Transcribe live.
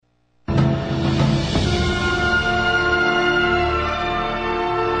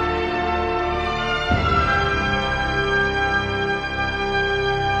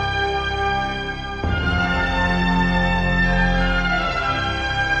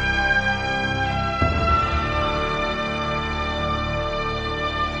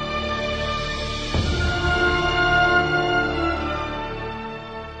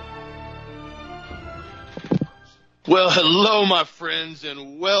Well, hello, my friends,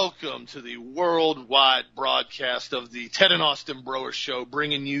 and welcome to the worldwide broadcast of the Ted and Austin Broer Show,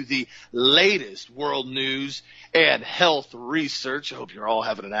 bringing you the latest world news and health research. I hope you're all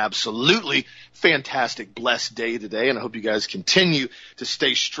having an absolutely fantastic, blessed day today, and I hope you guys continue to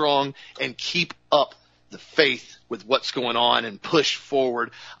stay strong and keep up the faith with what's going on and push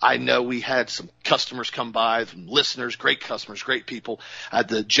forward. I know we had some customers come by, some listeners, great customers, great people. I had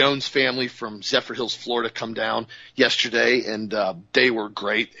the Jones family from Zephyr Hills, Florida come down yesterday, and they were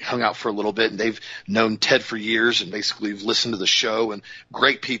great. Hung out for a little bit, and they've known Ted for years and basically have listened to the show, and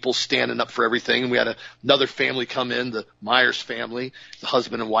great people standing up for everything. And we had another family come in, the Myers family. The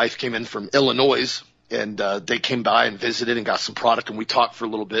husband and wife came in from Illinois, and they came by and visited and got some product, and we talked for a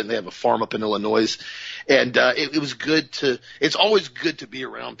little bit, and they have a farm up in Illinois. And it was good it's always good to be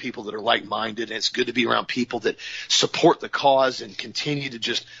around people that are like-minded, and it's good to be around people that support the cause and continue to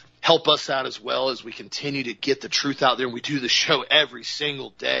just help us out as well as we continue to get the truth out there. And we do the show every single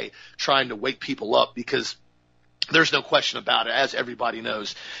day trying to wake people up, because there's no question about it. As everybody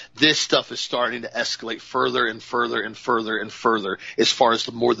knows, this stuff is starting to escalate further and further and further and further as far as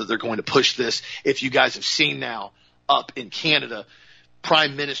the more that they're going to push this. If you guys have seen now up in Canada,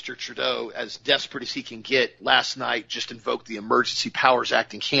 Prime Minister Trudeau, as desperate as he can get, last night just invoked the Emergency Powers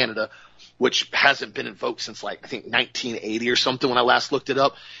Act in Canada, which hasn't been invoked since I think 1980 or something when I last looked it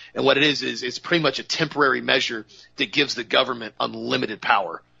up. And what it is it's pretty much a temporary measure that gives the government unlimited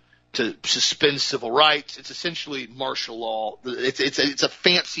power to suspend civil rights. It's essentially martial law. It's a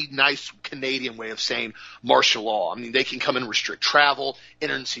fancy, nice Canadian way of saying martial law. I mean, they can come in and restrict travel,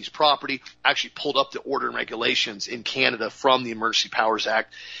 enter and seize property. I actually pulled up the order and regulations in Canada from the Emergency Powers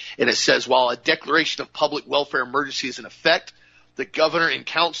Act, and it says, while a declaration of public welfare emergency is in effect, the governor and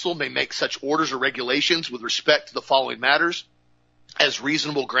council may make such orders or regulations with respect to the following matters as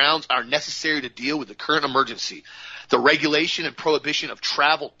reasonable grounds are necessary to deal with the current emergency. The regulation and prohibition of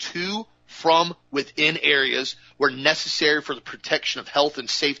travel to, from, within areas where necessary for the protection of health and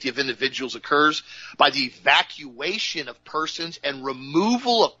safety of individuals occurs by the evacuation of persons and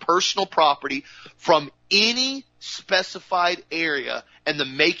removal of personal property from any specified area and the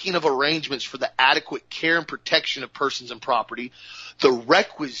making of arrangements for the adequate care and protection of persons and property, the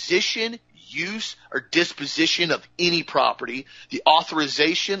requisition, use, or disposition of any property, the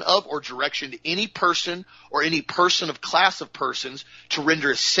authorization of or direction to any person or any person of class of persons to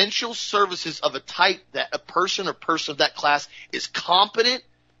render essential services of a type that a person or person of that class is competent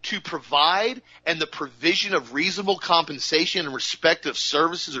to provide, and the provision of reasonable compensation in respect of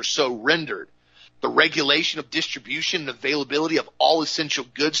services are so rendered. The regulation of distribution and availability of all essential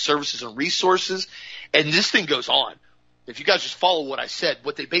goods, services, and resources. And this thing goes on. If you guys just follow what I said,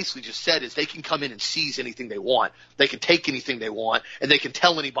 what they basically just said is they can come in and seize anything they want. They can take anything they want, and they can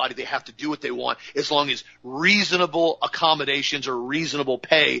tell anybody they have to do what they want as long as reasonable accommodations or reasonable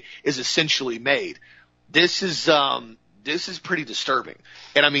pay is essentially made. This is pretty disturbing.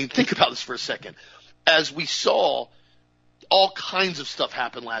 And I mean, think about this for a second. As we saw, all kinds of stuff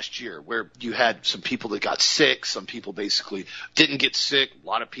happened last year where you had some people that got sick. Some people basically didn't get sick. A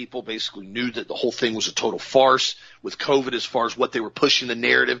lot of people basically knew that the whole thing was a total farce with COVID as far as what they were pushing the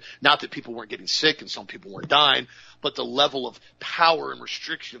narrative. Not that people weren't getting sick and some people weren't dying, but the level of power and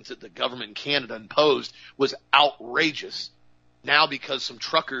restrictions that the government in Canada imposed was outrageous. Now, because some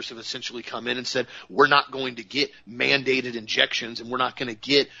truckers have essentially come in and said, we're not going to get mandated injections and we're not going to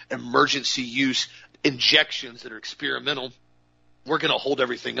get emergency use injections that are experimental, we're going to hold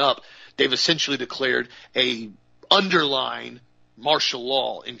everything up. They've essentially declared a underlying martial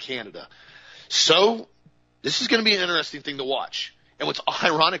law in Canada. So this is going to be an interesting thing to watch. And what's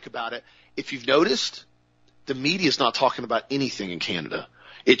ironic about it, if you've noticed, the media is not talking about anything in Canada.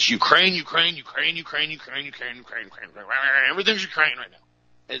 It's Ukraine, Ukraine, Ukraine, Ukraine, Ukraine, Ukraine, Ukraine, Ukraine, Ukraine. Everything's Ukraine right now.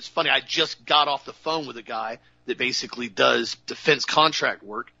 And it's funny, I just got off the phone with a guy that basically does defense contract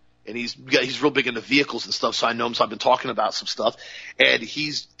work. And he's real big into vehicles and stuff, so I know him. So I've been talking about some stuff, and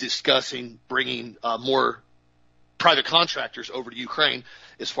he's discussing bringing more private contractors over to Ukraine,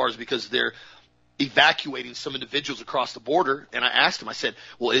 as far as because they're evacuating some individuals across the border. And I asked him, I said,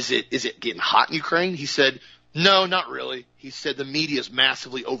 "Well, is it getting hot in Ukraine?" He said, "No, not really." He said the media is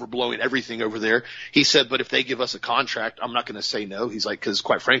massively overblowing everything over there. He said, but if they give us a contract, I'm not going to say no. He's like, because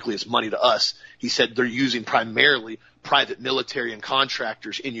quite frankly, it's money to us. He said they're using primarily private military and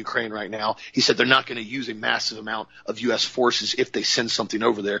contractors in Ukraine right now. He said they're not going to use a massive amount of U.S. forces if they send something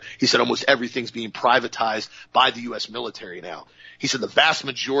over there. He said almost everything's being privatized by the U.S. military now. He said the vast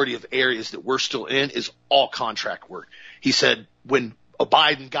majority of areas that we're still in is all contract work. He said when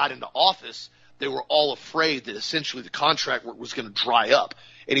Biden got into office, they were all afraid that essentially the contract work was going to dry up.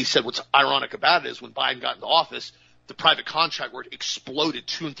 And he said what's ironic about it is when Biden got into office, the private contract work exploded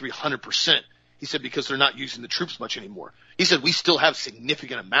 200% and 300%. He said because they're not using the troops much anymore. He said we still have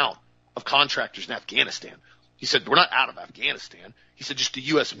significant amount of contractors in Afghanistan. He said we're not out of Afghanistan. He said just the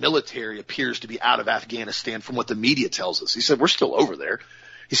U.S. military appears to be out of Afghanistan from what the media tells us. He said we're still over there.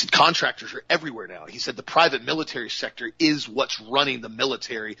 He said contractors are everywhere now. He said the private military sector is what's running the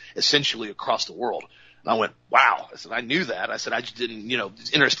military essentially across the world. And I went, wow. I said, I knew that. I said, I just didn't,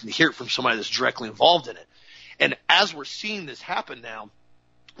 it's interesting to hear it from somebody that's directly involved in it. And as we're seeing this happen now,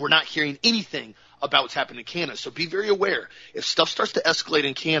 we're not hearing anything about what's happening in Canada. So be very aware. If stuff starts to escalate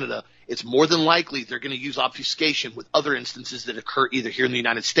in Canada, it's more than likely they're going to use obfuscation with other instances that occur either here in the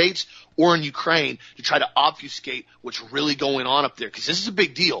United States or in Ukraine to try to obfuscate what's really going on up there. Because this is a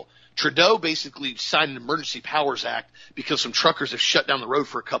big deal. Trudeau basically signed an Emergency Powers Act because some truckers have shut down the road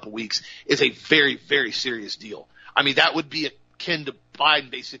for a couple weeks is a very, very serious deal. I mean, that would be akin to Biden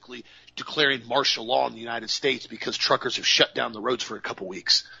basically declaring martial law in the United States because truckers have shut down the roads for a couple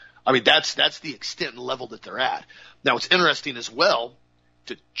weeks. I mean, that's the extent and level that they're at. Now, it's interesting as well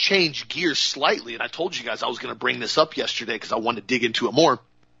to change gears slightly, and I told you guys I was going to bring this up yesterday because I wanted to dig into it more.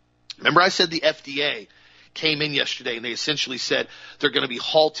 Remember I said the FDA came in yesterday and they essentially said they're going to be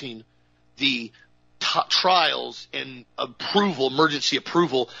halting the trials and emergency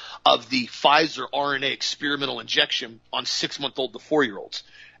approval of the Pfizer RNA experimental injection on 6-month-old to 4-year-olds.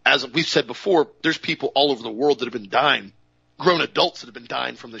 As we've said before, there's people all over the world that have been dying, grown adults that have been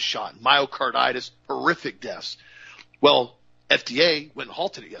dying from this shot, myocarditis, horrific deaths. Well, FDA went and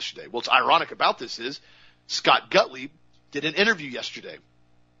halted it yesterday. What's ironic about this is Scott Gottleib did an interview yesterday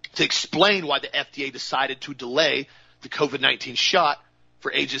to explain why the FDA decided to delay the COVID-19 shot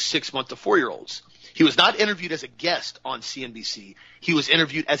for ages 6 months to 4-year-olds. He was not interviewed as a guest on CNBC. He was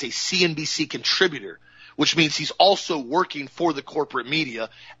interviewed as a CNBC contributor, which means he's also working for the corporate media,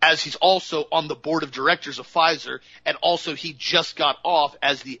 as he's also on the board of directors of Pfizer, and also he just got off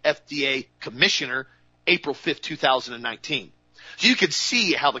as the FDA commissioner April 5th, 2019. So you can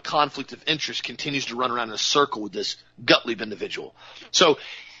see how the conflict of interest continues to run around in a circle with this Gottlieb individual. So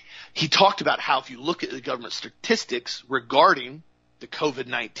he talked about how if you look at the government statistics regarding the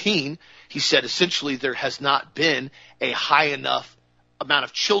COVID-19, he said essentially there has not been a high enough amount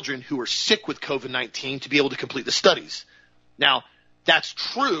of children who are sick with COVID-19 to be able to complete the studies. Now, that's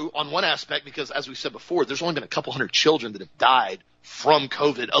true on one aspect because, as we said before, there's only been a couple hundred children that have died from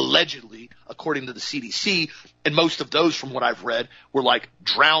COVID, allegedly, according to the CDC, and most of those, from what I've read, were like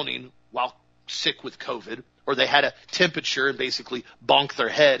drowning while sick with COVID, or they had a temperature and basically bonked their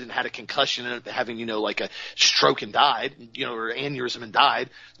head and had a concussion and having, like a stroke and died, or aneurysm and died.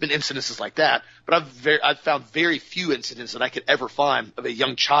 There's been incidences like that. But I've found very few incidents that I could ever find of a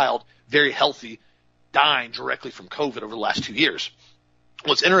young child, very healthy, dying directly from COVID over the last 2 years.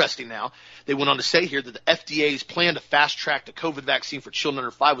 What's interesting now, they went on to say here that the FDA's plan to fast-track the COVID vaccine for children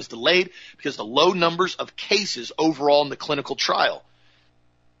under 5 was delayed because of the low numbers of cases overall in the clinical trial.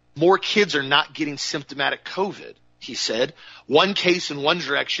 More kids are not getting symptomatic COVID, he said. One case in one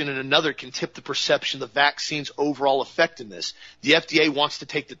direction and another can tip the perception of the vaccine's overall effectiveness. The FDA wants to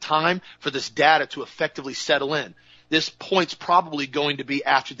take the time for this data to effectively settle in. This point's probably going to be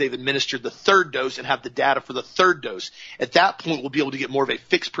after they've administered the 3rd dose and have the data for the 3rd dose. At that point, we'll be able to get more of a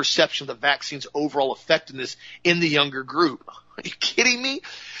fixed perception of the vaccine's overall effectiveness in the younger group. Are you kidding me?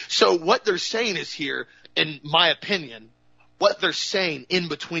 So what they're saying is here, in my opinion, what they're saying in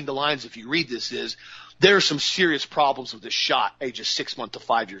between the lines, if you read this, is there are some serious problems with this shot, ages 6 months to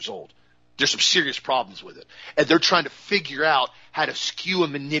 5 years old. There's some serious problems with it. And they're trying to figure out how to skew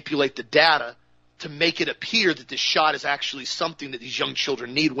and manipulate the data to make it appear that this shot is actually something that these young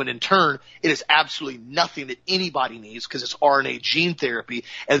children need, when in turn it is absolutely nothing that anybody needs because it's RNA gene therapy.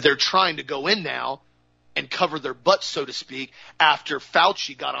 And they're trying to go in now and cover their butts, so to speak, after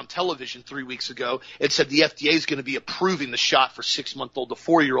Fauci got on television 3 weeks ago and said the FDA is going to be approving the shot for 6-month-old to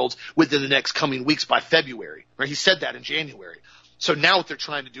 4-year-olds within the next coming weeks by February. Right? He said that in January. So now what they're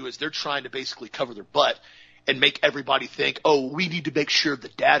trying to do is they're trying to basically cover their butt and make everybody think, oh, we need to make sure the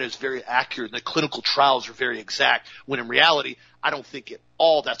data is very accurate and the clinical trials are very exact, when in reality, I don't think at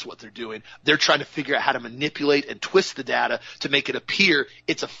all that's what they're doing. They're trying to figure out how to manipulate and twist the data to make it appear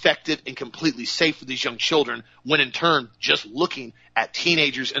it's effective and completely safe for these young children, when in turn, just looking at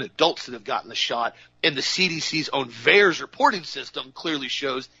teenagers and adults that have gotten the shot, and the CDC's own VAERS reporting system clearly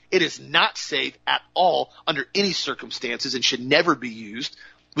shows it is not safe at all under any circumstances and should never be used,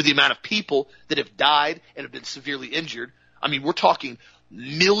 with the amount of people that have died and have been severely injured. I mean, we're talking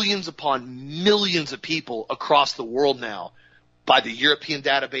millions upon millions of people across the world now, by the European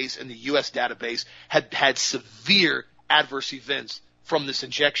database and the U.S. database, had had severe adverse events from this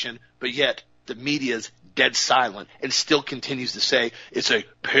injection, but yet the media's dead silent and still continues to say it's a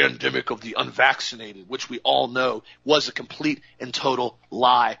pandemic of the unvaccinated, which we all know was a complete and total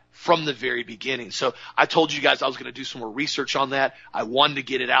lie from the very beginning. So I told you guys I was going to do some more research on that. I wanted to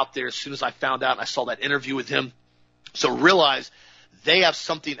get it out there as soon as I found out and I saw that interview with him. So realize they have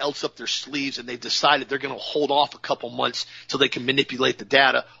something else up their sleeves, and they've decided they're going to hold off a couple months till they can manipulate the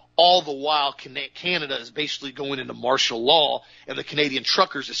data. All the while, Canada is basically going into martial law, and the Canadian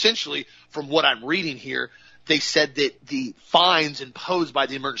truckers, essentially, from what I'm reading here, they said that the fines imposed by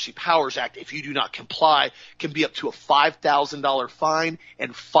the Emergency Powers Act, if you do not comply, can be up to a $5,000 fine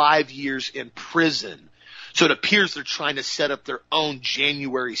and 5 years in prison. So it appears they're trying to set up their own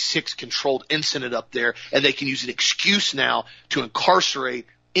January 6th controlled incident up there, and they can use an excuse now to incarcerate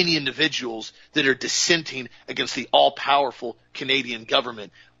any individuals that are dissenting against the all-powerful Canadian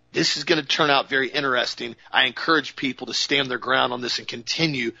government. This is going to turn out very interesting. I encourage people to stand their ground on this and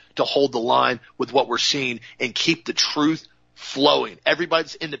continue to hold the line with what we're seeing and keep the truth flowing.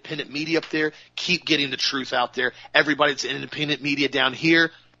 Everybody's independent media up there, keep getting the truth out there. Everybody's independent media down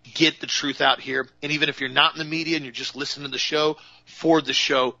here, get the truth out here. And even if you're not in the media and you're just listening to the show, forward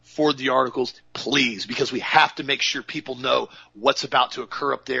the articles, please, because we have to make sure people know what's about to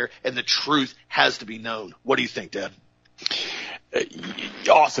occur up there, and the truth has to be known. What do you think, Dad?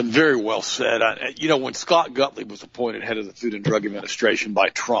 Awesome. Very well said. When Scott Gottleib was appointed head of the Food and Drug Administration by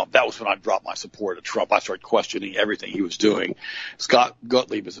Trump, that was when I dropped my support of Trump. I started questioning everything he was doing. Scott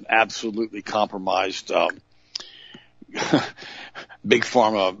Gottleib is an absolutely compromised big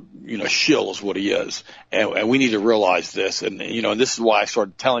pharma, shill is what he is. And we need to realize this. And this is why I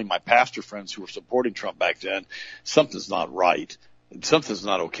started telling my pastor friends who were supporting Trump back then, something's not right. Something's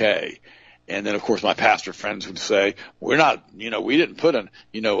not okay. And then, of course, my pastor friends would say, we're not, we didn't put a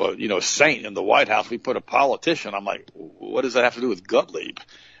saint in the White House. We put a politician. I'm like, what does that have to do with Gottlieb?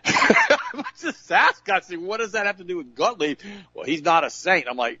 I just asked God, what does that have to do with Gottlieb? Well, he's not a saint.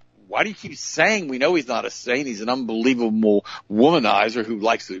 I'm like, why do you keep saying we know he's not a saint? He's an unbelievable womanizer who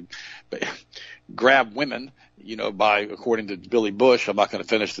likes to grab women, according to Billy Bush. I'm not going to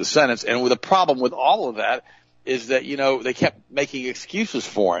finish the sentence. And the problem with all of that is that, they kept making excuses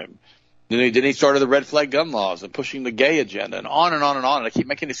for him. Then he started the red flag gun laws and pushing the gay agenda and on and on and on. And I keep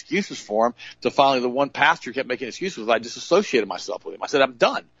making excuses for him. So finally, the one pastor kept making excuses. I disassociated myself with him. I said, I'm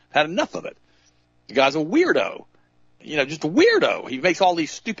done. Had enough of it. The guy's a weirdo. Just a weirdo. He makes all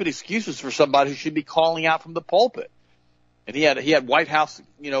these stupid excuses for somebody who should be calling out from the pulpit. And he had White House,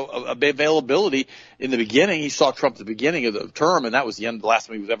 availability in the beginning. He saw Trump at the beginning of the term, and that was the last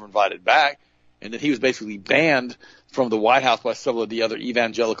time he was ever invited back. And then he was basically banned from the White House by several of the other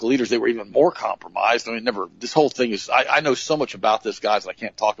evangelical leaders. They were even more compromised. This whole thing is, I know so much about this, guys, I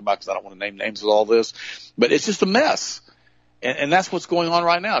can't talk about because I don't want to name names with all this, but it's just a mess. And that's what's going on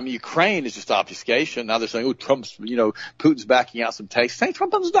right now. Ukraine is just obfuscation. Now they're saying, Trump's, Putin's backing out some tanks. Saying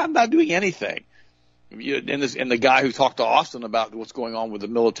Trump's not doing anything. And the guy who talked to Austin about what's going on with the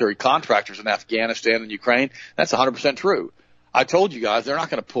military contractors in Afghanistan and Ukraine, that's 100% true. I told you guys they're not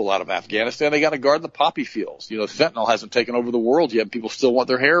going to pull out of Afghanistan. They got to guard the poppy fields. Fentanyl hasn't taken over the world yet. People still want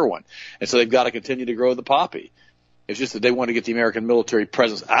their heroin. And so they've got to continue to grow the poppy. It's just that they want to get the American military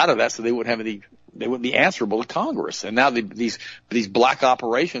presence out of that so they wouldn't be answerable to Congress. And now these black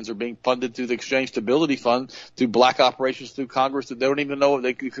operations are being funded through the Exchange Stability Fund, through black operations through Congress that they don't even know,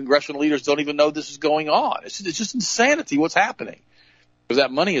 the congressional leaders don't even know this is going on. It's just insanity what's happening. Because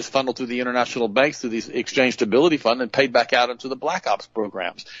that money is funneled through the international banks, through the Exchange Stability Fund, and paid back out into the Black Ops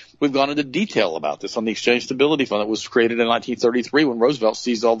programs. We've gone into detail about this on the Exchange Stability Fund that was created in 1933 when Roosevelt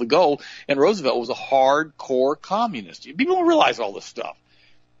seized all the gold, and Roosevelt was a hardcore communist. People don't realize all this stuff.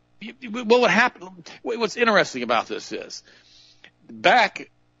 What happened? What's interesting about this is, back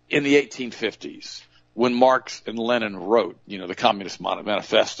in the 1850s, when Marx and Lenin wrote, the Communist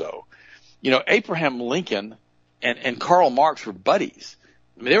Manifesto, Abraham Lincoln and Karl Marx were buddies.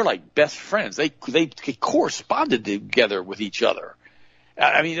 They were like best friends. They corresponded together with each other.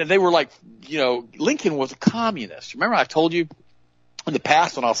 They were like, Lincoln was a communist. Remember I told you in the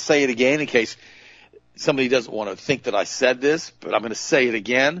past, and I'll say it again in case somebody doesn't want to think that I said this, but I'm going to say it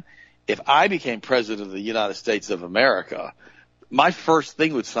again. If I became president of the United States of America, my first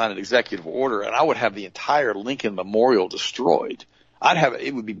thing would sign an executive order, and I would have the entire Lincoln Memorial destroyed.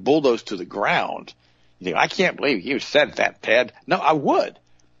 It would be bulldozed to the ground. I can't believe you said that, Ted. No, I would.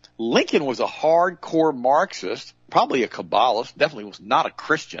 Lincoln was a hardcore Marxist, probably a Kabbalist, definitely was not a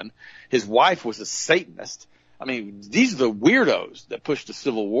Christian. His wife was a Satanist. These are the weirdos that pushed the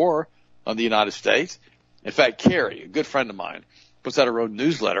Civil War on the United States. In fact, Carrie, a good friend of mine, puts out her own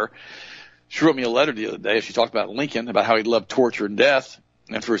newsletter. She wrote me a letter the other day. She talked about Lincoln, about how he loved torture and death.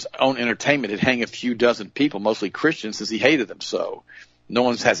 and for his own entertainment, he'd hang a few dozen people, mostly Christians, since he hated them so. No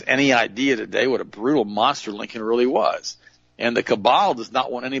one has any idea today what a brutal monster Lincoln really was. And the cabal does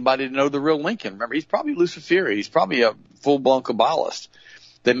not want anybody to know the real Lincoln. Remember, he's probably Luciferian. He's probably a full-blown Kabbalist.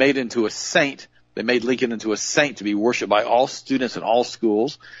 They made into a saint. They made Lincoln into a saint to be worshipped by all students in all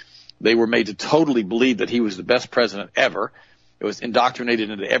schools. They were made to totally believe that he was the best president ever. It was indoctrinated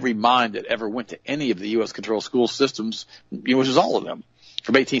into every mind that ever went to any of the U.S. controlled school systems, which is all of them.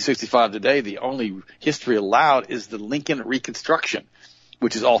 From 1865 to today, the only history allowed is the Lincoln Reconstruction,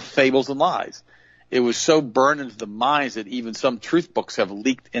 which is all fables and lies. It was so burned into the minds that even some truth books have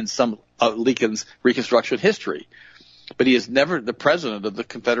leaked in some of Lincoln's Reconstruction history. But he is never the president of the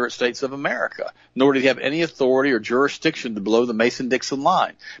Confederate States of America, nor did he have any authority or jurisdiction to below the Mason-Dixon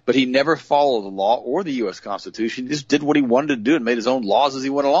line. But he never followed the law or the U.S. Constitution. He just did what he wanted to do and made his own laws as he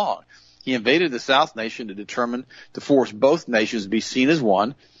went along. He invaded the South Nation to force both nations to be seen as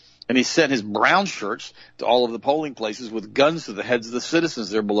one, and he sent his brown shirts to all of the polling places with guns to the heads of the citizens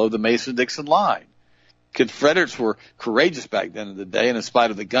there below the Mason-Dixon line. Confederates were courageous back then in the day, and in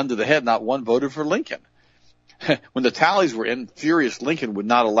spite of the gun to the head, not one voted for Lincoln. When the tallies were in, furious Lincoln would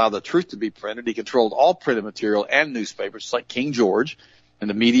not allow the truth to be printed. He controlled all printed material and newspapers, like King George and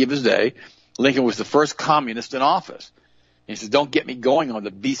the media of his day. Lincoln was the first communist in office. And he says, don't get me going on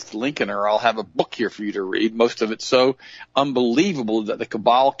the beast Lincoln, or I'll have a book here for you to read. Most of it's so unbelievable that the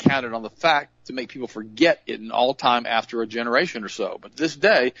cabal counted on the fact to make people forget it in all time after a generation or so. But to this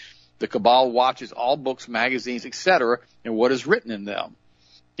day, the cabal watches all books, magazines, etc., and what is written in them.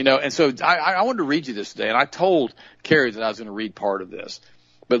 And so I wanted to read you this today, and I told Carrie that I was going to read part of this.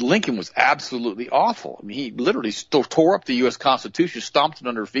 But Lincoln was absolutely awful. I mean, he literally tore up the U.S. Constitution, stomped it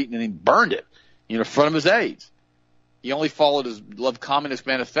under feet, and then he burned it, in front of his aides. He only followed his beloved Communist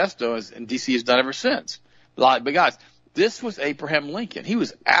Manifesto, and D.C. has done ever since. But guys, this was Abraham Lincoln. He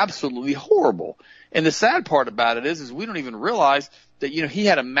was absolutely horrible. And the sad part about it is we don't even realize that, he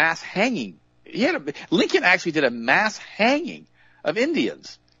had a mass hanging. Lincoln actually did a mass hanging of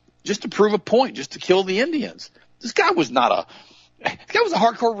Indians just to prove a point, just to kill the Indians. This guy was a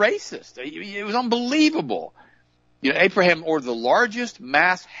hardcore racist. It was unbelievable. Abraham ordered the largest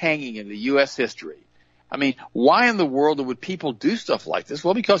mass hanging in the U.S. history. I mean, why in the world would people do stuff like this?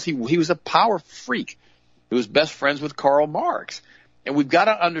 Well, because he was a power freak who was best friends with Karl Marx. And we've got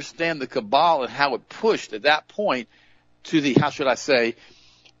to understand the cabal and how it pushed at that point to the,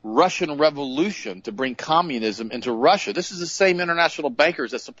 Russian Revolution to bring communism into Russia. This is the same international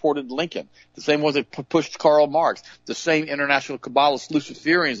bankers that supported Lincoln, the same ones that pushed Karl Marx, the same international Kabbalist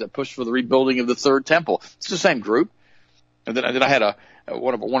Luciferians that pushed for the rebuilding of the Third Temple. It's the same group. And then I had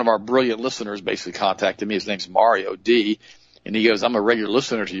one of our brilliant listeners basically contacted me. His name's Mario D. And he goes, I'm a regular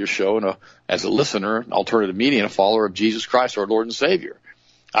listener to your show, and as a listener, an alternative media, and a follower of Jesus Christ, our Lord and Savior.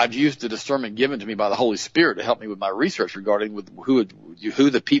 I've used the discernment given to me by the Holy Spirit to help me with my research regarding who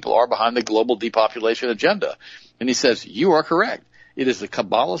the people are behind the global depopulation agenda. And he says, you are correct. It is the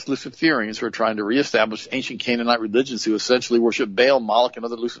Kabbalist Luciferians who are trying to reestablish ancient Canaanite religions who essentially worship Baal, Moloch, and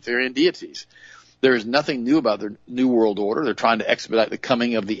other Luciferian deities. There is nothing new about their New World Order. They're trying to expedite the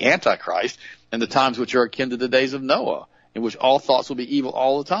coming of the Antichrist and the times which are akin to the days of Noah, in which all thoughts will be evil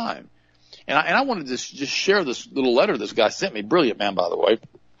all the time. And I wanted to just share this little letter this guy sent me. Brilliant man, by the way.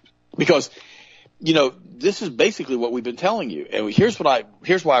 Because, this is basically what we've been telling you. And here's why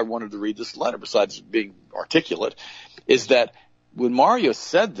I wanted to read this letter, besides being articulate, is that when Mario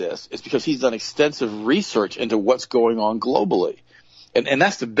said this, it's because he's done extensive research into what's going on globally. And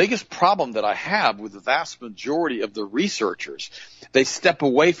that's the biggest problem that I have with the vast majority of the researchers. They step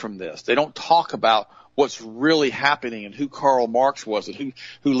away from this. They don't talk about what's really happening and who Karl Marx was and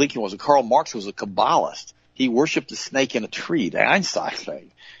who Lincoln was. And Karl Marx was a Kabbalist. He worshipped a snake in a tree, the Einstein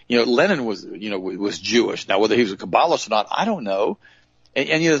thing. Lenin was Jewish. Now, whether he was a Kabbalist or not, I don't know.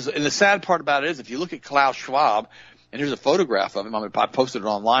 And the sad part about it is, if you look at Klaus Schwab, and here's a photograph of him. I posted it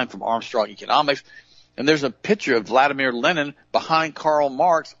online from Armstrong Economics, and there's a picture of Vladimir Lenin behind Karl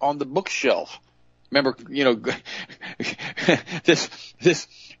Marx on the bookshelf. Remember,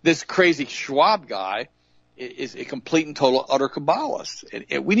 this crazy Schwab guy is a complete and total utter Kabbalist.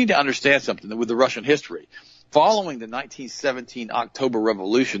 And we need to understand something with the Russian history. Following the 1917 October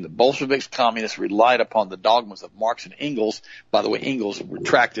Revolution, the Bolsheviks, communists relied upon the dogmas of Marx and Engels. By the way, Engels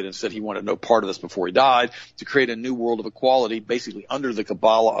retracted and said he wanted no part of this before he died, to create a new world of equality, basically under the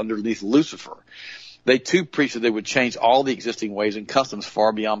Kabbalah, underneath Lucifer. They too preached that they would change all the existing ways and customs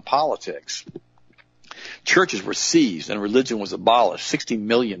far beyond politics. Churches were seized and religion was abolished. 60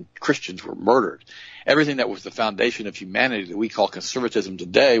 million Christians were murdered. Everything that was the foundation of humanity that we call conservatism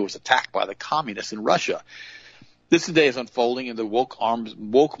today was attacked by the communists in Russia. This today is unfolding in the woke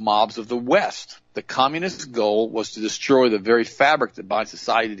mobs of the West. The communist goal was to destroy the very fabric that binds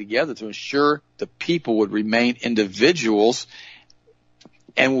society together to ensure the people would remain individuals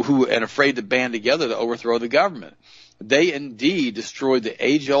and afraid to band together to overthrow the government. They indeed destroyed the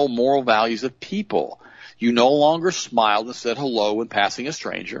age-old moral values of people. You no longer smiled and said hello when passing a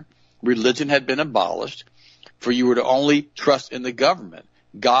stranger. Religion had been abolished, for you were to only trust in the government.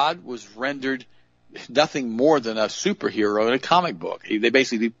 God was rendered nothing more than a superhero in a comic book. They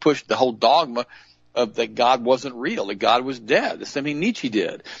basically pushed the whole dogma of that God wasn't real, that God was dead. The same thing Nietzsche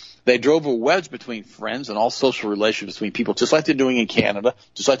did. They drove a wedge between friends and all social relations between people, just like they're doing in Canada,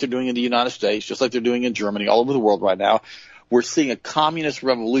 just like they're doing in the United States, just like they're doing in Germany, all over the world right now. We're seeing a communist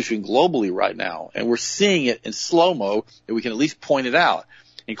revolution globally right now, and we're seeing it in slow-mo, and we can at least point it out,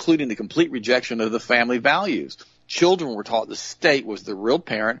 including the complete rejection of the family values. Children were taught the state was the real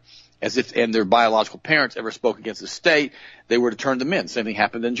parent, as if and their biological parents ever spoke against the state, they were to turn them in. Same thing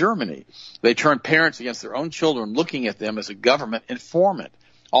happened in Germany. They turned parents against their own children, looking at them as a government informant.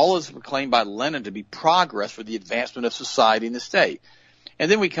 All this was proclaimed by Lenin to be progress for the advancement of society and the state.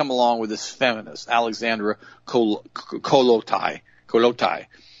 And then we come along with this feminist, Alexandra Kollontai.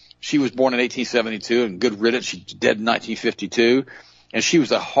 She was born in 1872, and good riddance, she's dead in 1952. And she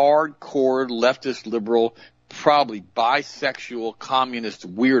was a hardcore leftist liberal, probably bisexual communist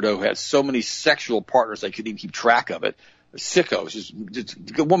weirdo who had so many sexual partners they couldn't even keep track of it. A sicko.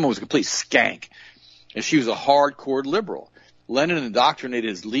 The woman was a complete skank. And she was a hardcore liberal. Lenin indoctrinated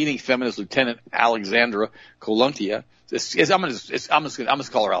his leading feminist lieutenant, Alexandra Kollontai. I'm gonna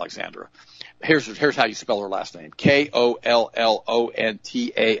call her Alexandra. Here's how you spell her last name. Kollontai.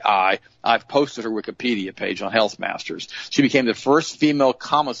 I've posted her Wikipedia page on Health Masters. She became the first female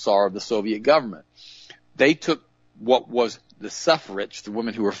commissar of the Soviet government. They took what was the suffragettes, the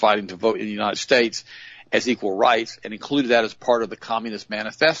women who were fighting to vote in the United States, as equal rights, and included that as part of the Communist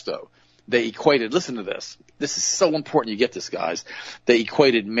Manifesto. They equated, listen to this. This is so important you get this, guys. They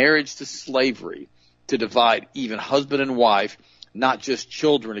equated marriage to slavery, to divide even husband and wife, not just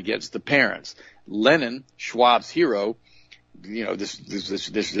children against the parents. Lenin, Schwab's hero, this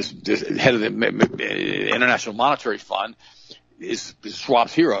head of the International Monetary Fund, is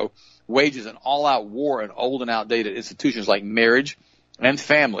Schwab's hero, wages an all-out war on old and outdated institutions like marriage and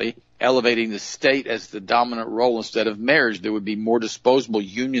family, elevating the state as the dominant role instead of marriage. There would be more disposable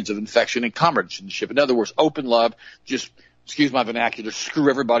unions of infection and comradeship. In other words, open love, just, excuse my vernacular, screw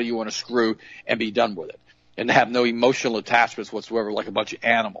everybody you want to screw and be done with it. And have no emotional attachments whatsoever like a bunch of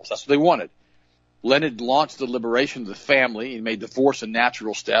animals. That's what they wanted. Lenin launched the liberation of the family. He made divorce a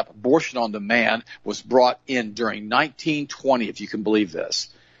natural step. Abortion on demand was brought in during 1920, if you can believe this.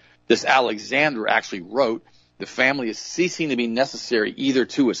 This Alexander actually wrote, the family is ceasing to be necessary either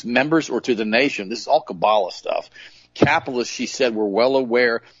to its members or to the nation. This is all Kabbalah stuff. Capitalists, she said, were well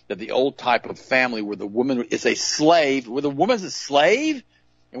aware that the old type of family where the woman is a slave, where the woman's a slave,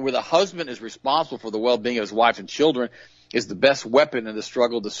 and where the husband is responsible for the well-being of his wife and children, is the best weapon in the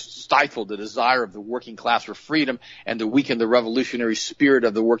struggle to stifle the desire of the working class for freedom and to weaken the revolutionary spirit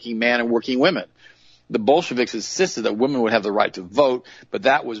of the working man and working women. The Bolsheviks insisted that women would have the right to vote, but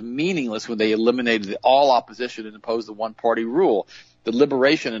that was meaningless when they eliminated all opposition and imposed the one-party rule. The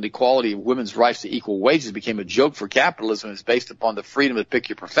liberation and equality of women's rights to equal wages became a joke for capitalism and is based upon the freedom to pick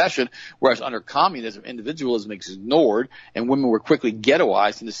your profession, whereas under communism, individualism is ignored and women were quickly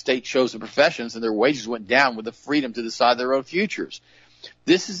ghettoized and the state chose the professions and their wages went down with the freedom to decide their own futures.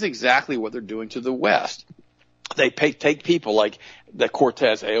 This is exactly what they're doing to the West. They take people like the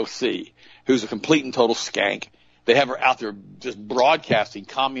Cortez AOC, who's a complete and total skank. They have her out there just broadcasting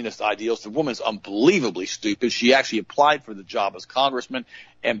communist ideals. The woman's unbelievably stupid. She actually applied for the job as congressman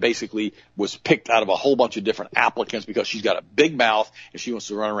and basically was picked out of a whole bunch of different applicants because she's got a big mouth and she wants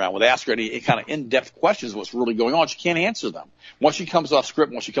to run around. When they ask her any kind of in-depth questions of what's really going on, she can't answer them. Once she comes off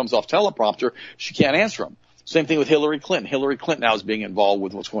script, once she comes off teleprompter, she can't answer them. Same thing with Hillary Clinton. Hillary Clinton now is being involved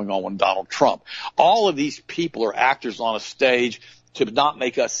with what's going on with Donald Trump. All of these people are actors on a stage to not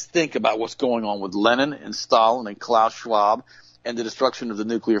make us think about what's going on with Lenin and Stalin and Klaus Schwab and the destruction of the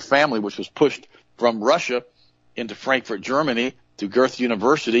nuclear family, which was pushed from Russia into Frankfurt, Germany, to Goethe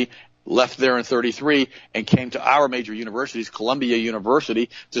University, left there in 1933, and came to our major universities, Columbia University,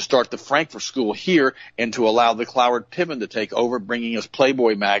 to start the Frankfurt School here and to allow the Cloward Piven to take over, bringing us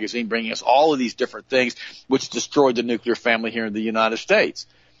Playboy magazine, bringing us all of these different things, which destroyed the nuclear family here in the United States.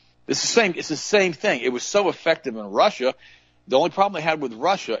 It's the same thing. It was so effective in Russia. The only problem they had with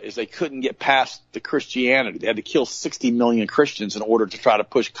Russia is they couldn't get past the Christianity. They had to kill 60 million Christians in order to try to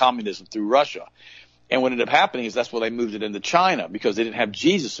push communism through Russia. And what ended up happening is that's why they moved it into China, because they didn't have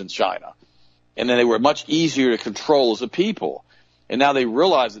Jesus in China. And then they were much easier to control as a people. And now they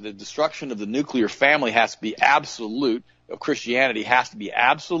realize that the destruction of the nuclear family has to be absolute, of Christianity has to be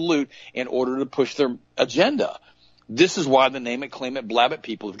absolute in order to push their agenda. This is why the name it, claim it, blab it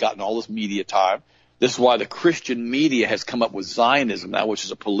people have gotten all this media time. This is why the Christian media has come up with Zionism now, which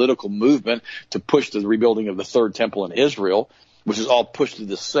is a political movement to push the rebuilding of the third temple in Israel, which is all pushed to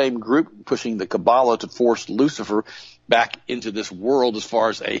the same group, pushing the Kabbalah to force Lucifer back into this world as far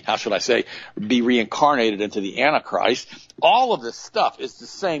as be reincarnated into the Antichrist. All of this stuff is the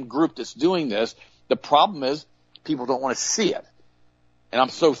same group that's doing this. The problem is people don't want to see it. And I'm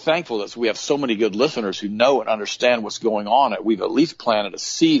so thankful that we have so many good listeners who know and understand what's going on. We've at least planted a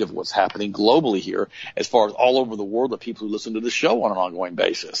seed of what's happening globally here as far as all over the world, the people who listen to the show on an ongoing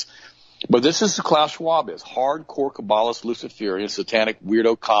basis. But this is who Klaus Schwab is, hardcore Kabbalist, Luciferian, satanic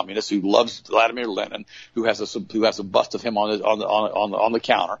weirdo communist who loves Vladimir Lenin, who has a bust of him on the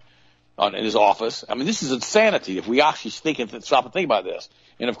counter in his office. I mean, this is insanity if we actually stop and think about this.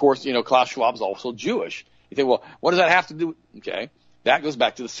 And of course, Klaus Schwab is also Jewish. You think, well, what does that have to do? Okay. That goes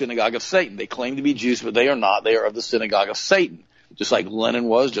back to the synagogue of Satan. They claim to be Jews, but they are not. They are of the synagogue of Satan. Just like Lenin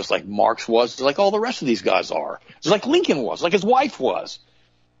was, just like Marx was, just like all the rest of these guys are. Just like Lincoln was, like his wife was.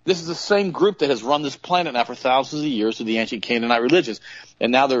 This is the same group that has run this planet now for thousands of years to the ancient Canaanite religions.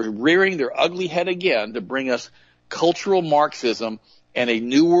 And now they're rearing their ugly head again to bring us cultural Marxism and a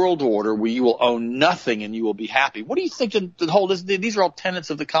new world order where you will own nothing and you will be happy. What do you think these are all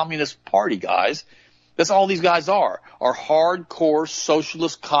tenets of the Communist Party, guys. That's all these guys are hardcore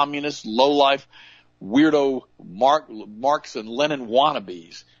socialist, communist, lowlife, weirdo Marx and Lenin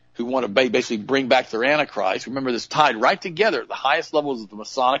wannabes who want to basically bring back their Antichrist. Remember, this tied right together at the highest levels of the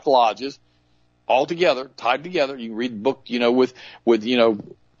Masonic lodges, all together, tied together. You can read the book, with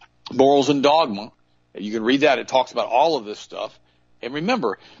Morals and Dogma. You can read that. It talks about all of this stuff. And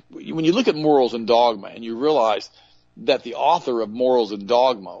remember, when you look at Morals and Dogma and you realize that the author of Morals and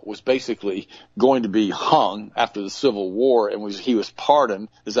Dogma was basically going to be hung after the Civil War, and he was pardoned,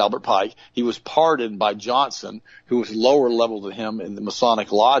 this Albert Pike, he was pardoned by Johnson, who was lower level than him in the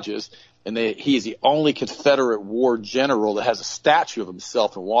Masonic lodges, and he is the only Confederate war general that has a statue of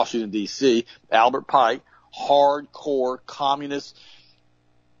himself in Washington, D.C., Albert Pike, hardcore communist,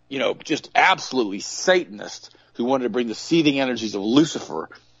 just absolutely Satanist, who wanted to bring the seething energies of Lucifer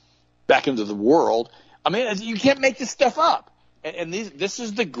back into the world. I mean, you can't make this stuff up. And this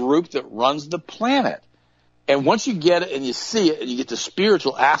is the group that runs the planet. And once you get it and you see it and you get the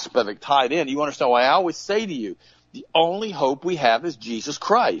spiritual aspect of it tied in, you understand why I always say to you, the only hope we have is Jesus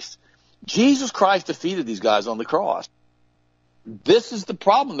Christ. Jesus Christ defeated these guys on the cross. This is the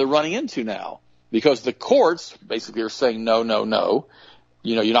problem they're running into now, because the courts basically are saying, no, no, no,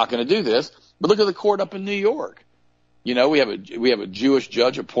 you're not going to do this. But look at the court up in New York. We have a Jewish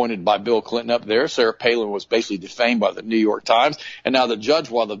judge appointed by Bill Clinton up there. Sarah Palin was basically defamed by the New York Times. And now the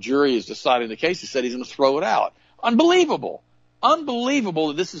judge, while the jury is deciding the case, he said he's going to throw it out. Unbelievable. Unbelievable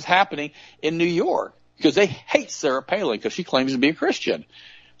that this is happening in New York, because they hate Sarah Palin because she claims to be a Christian.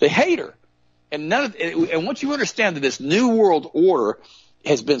 They hate her. And once you understand that this new world order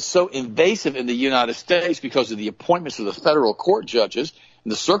has been so invasive in the United States because of the appointments of the federal court judges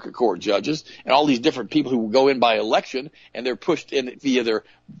and the circuit court judges and all these different people who will go in by election, and they're pushed in via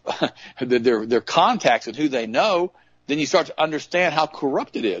their contacts and who they know, then you start to understand how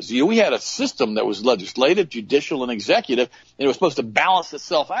corrupt it is. We had a system that was legislative, judicial, and executive, and it was supposed to balance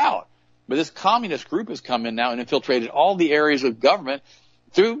itself out. But this communist group has come in now and infiltrated all the areas of government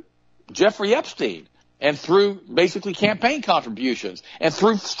through Jeffrey Epstein and through basically campaign contributions and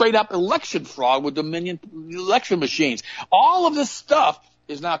through straight up election fraud with Dominion election machines. All of this stuff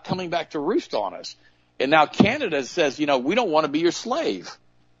is now coming back to roost on us. And now Canada says, we don't want to be your slave.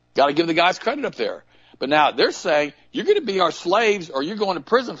 Got to give the guys credit up there. But now they're saying, you're going to be our slaves or you're going to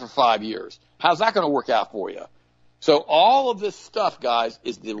prison for 5 years. How's that going to work out for you? So all of this stuff, guys,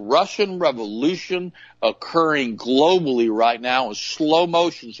 is the Russian Revolution occurring globally right now in slow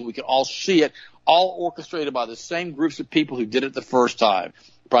motion, so we can all see it, all orchestrated by the same groups of people who did it the first time,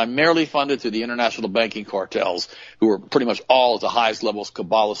 primarily funded through the international banking cartels, who are pretty much all at the highest levels,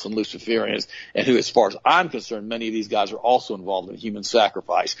 Kabbalists and Luciferians, and who, as far as I'm concerned, many of these guys are also involved in human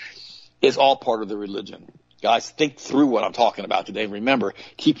sacrifice. It's all part of the religion. Guys, think through what I'm talking about today. Remember,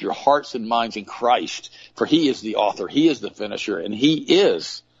 keep your hearts and minds in Christ, for he is the author, he is the finisher, and he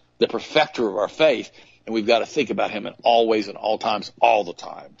is the perfecter of our faith, and we've got to think about him in all ways and all times, all the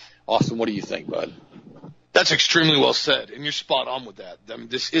time. Austin, what do you think, bud? That's extremely well said, and you're spot on with that. I mean,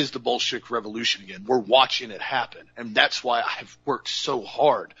 this is the Bolshevik Revolution again. We're watching it happen, and that's why I've worked so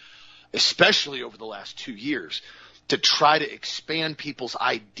hard, especially over the last 2 years, to try to expand people's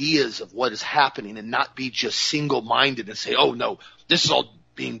ideas of what is happening and not be just single-minded and say, oh, no, this is all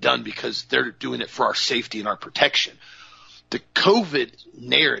being done because they're doing it for our safety and our protection. The COVID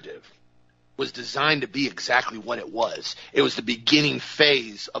narrative was designed to be exactly what it was. It was the beginning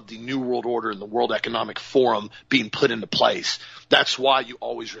phase of the New World Order and the World Economic Forum being put into place. That's why you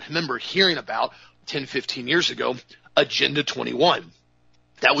always remember hearing about 10, 15 years ago, Agenda 21.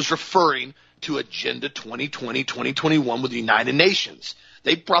 That was referring to Agenda 2020, 2021 with the United Nations.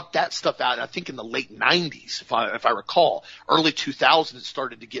 They brought that stuff out, I think, in the late 90s, if I recall. Early 2000s, it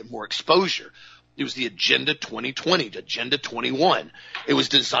started to get more exposure. It was the Agenda 2020, Agenda 21. It was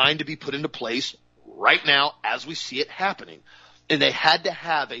designed to be put into place right now as we see it happening. And they had to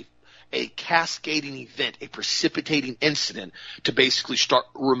have a cascading event, a precipitating incident to basically start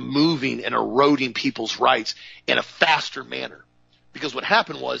removing and eroding people's rights in a faster manner. Because what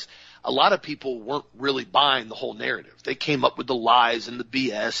happened was a lot of people weren't really buying the whole narrative. They came up with the lies and the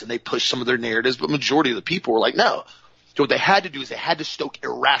BS and they pushed some of their narratives, but majority of the people were like, no. So what they had to do is they had to stoke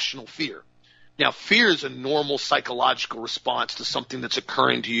irrational fear. Now, fear is a normal psychological response to something that's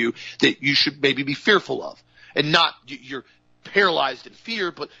occurring to you that you should maybe be fearful of. And not you're paralyzed in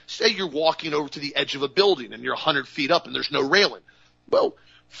fear, but say you're walking over to the edge of a building and you're 100 feet up and there's no railing. Well,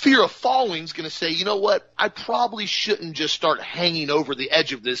 fear of falling is going to say, you know what, I probably shouldn't just start hanging over the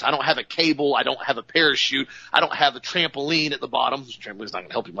edge of this. I don't have a cable. I don't have a parachute. I don't have a trampoline at the bottom. This trampoline's not going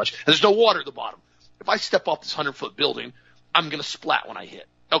to help you much. And there's no water at the bottom. If I step off this 100-foot building, I'm going to splat when I hit.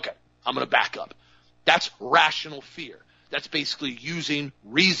 Okay, I'm going to back up. That's rational fear. That's basically using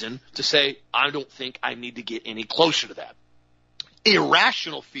reason to say, I don't think I need to get any closer to that.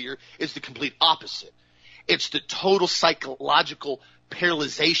 Irrational fear is the complete opposite. It's the total psychological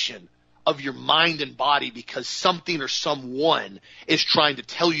paralyzation of your mind and body because something or someone is trying to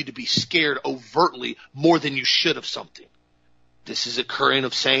tell you to be scared overtly more than you should of something. This is occurring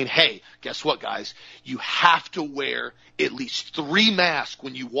of saying, hey, guess what, guys? You have to wear at least 3 masks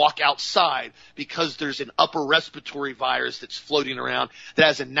when you walk outside because there's an upper respiratory virus that's floating around that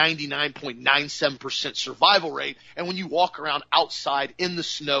has a 99.97% survival rate. And when you walk around outside in the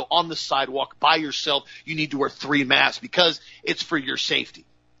snow, on the sidewalk, by yourself, you need to wear 3 masks because it's for your safety.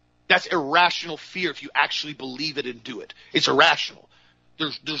 That's irrational fear if you actually believe it and do it. It's irrational.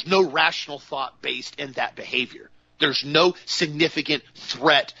 There's no rational thought based in that behavior. There's no significant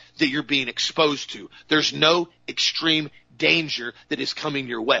threat that you're being exposed to. There's no extreme danger that is coming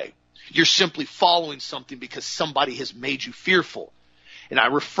your way. You're simply following something because somebody has made you fearful. And I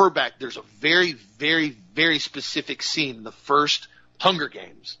refer back, there's a very, very, very specific scene in the first Hunger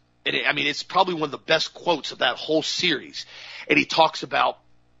Games. And it's probably one of the best quotes of that whole series. And he talks about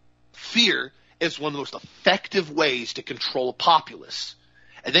fear as one of the most effective ways to control a populace.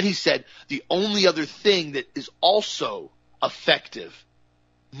 And then he said, the only other thing that is also effective,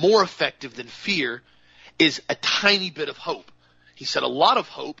 more effective than fear, is a tiny bit of hope. He said a lot of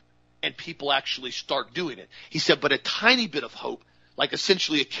hope, and people actually start doing it. He said, but a tiny bit of hope, like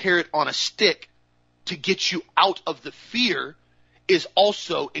essentially a carrot on a stick to get you out of the fear, is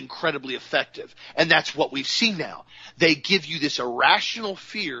also incredibly effective. And that's what we've seen now. They give you this irrational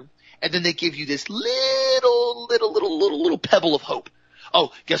fear, and then they give you this little pebble of hope.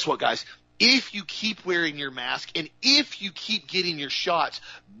 Oh, guess what, guys? If you keep wearing your mask and if you keep getting your shots,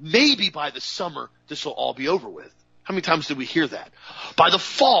 maybe by the summer, this will all be over with. How many times did we hear that? By the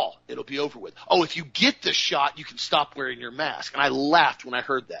fall, it'll be over with. Oh, if you get the shot, you can stop wearing your mask. And I laughed when I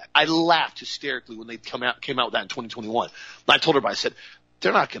heard that. I laughed hysterically when they came out with that in 2021. And I told everybody, I said,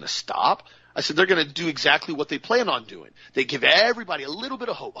 they're not going to stop. I said, they're going to do exactly what they plan on doing. They give everybody a little bit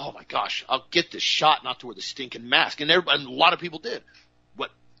of hope. Oh, my gosh, I'll get this shot not to wear the stinking mask. And a lot of people did.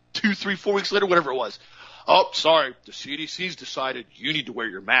 2, 3, 4 weeks later, whatever it was. Oh, sorry, the CDC's decided you need to wear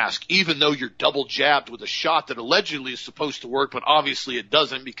your mask, even though you're double jabbed with a shot that allegedly is supposed to work, but obviously it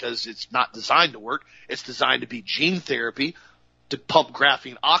doesn't because it's not designed to work. It's designed to be gene therapy to pump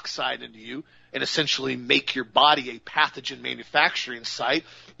graphene oxide into you and essentially make your body a pathogen manufacturing site.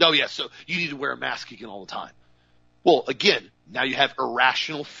 Oh, yeah, so you need to wear a mask again all the time. Well, again, now you have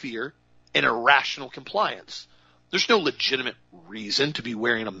irrational fear and irrational compliance. There's no legitimate reason to be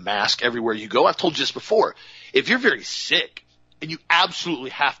wearing a mask everywhere you go. I've told you this before. If you're very sick and you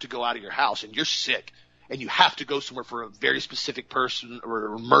absolutely have to go out of your house and you're sick and you have to go somewhere for a very specific person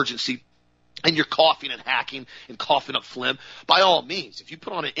or emergency and you're coughing and hacking and coughing up phlegm, by all means, if you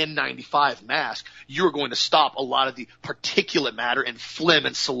put on an N95 mask, you're going to stop a lot of the particulate matter and phlegm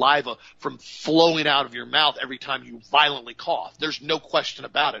and saliva from flowing out of your mouth every time you violently cough. There's no question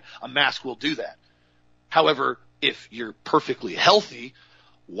about it. A mask will do that. However, if you're perfectly healthy,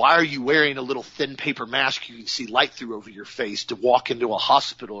 why are you wearing a little thin paper mask you can see light through over your face to walk into a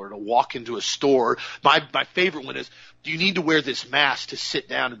hospital or to walk into a store? My favorite one is, do you need to wear this mask to sit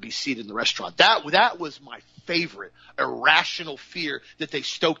down and be seated in the restaurant? That was my favorite irrational fear that they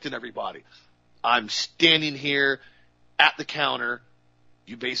stoked in everybody. I'm standing here at the counter.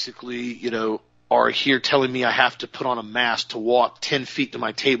 You basically, are here telling me I have to put on a mask to walk 10 feet to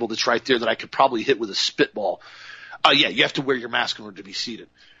my table that's right there that I could probably hit with a spitball. Yeah, you have to wear your mask in order to be seated.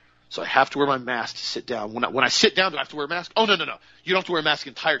 So I have to wear my mask to sit down. When I sit down, do I have to wear a mask? Oh, no. You don't have to wear a mask the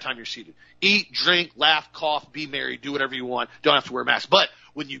entire time you're seated. Eat, drink, laugh, cough, be merry, do whatever you want. Don't have to wear a mask. But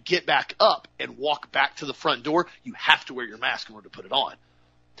when you get back up and walk back to the front door, you have to wear your mask in order to put it on.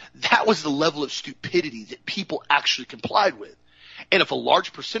 That was the level of stupidity that people actually complied with. And if a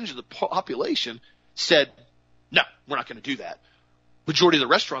large percentage of the population said, no, we're not going to do that, majority of the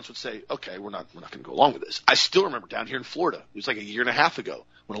restaurants would say, okay, we're not going to go along with this. I still remember down here in Florida, it was like a year and a half ago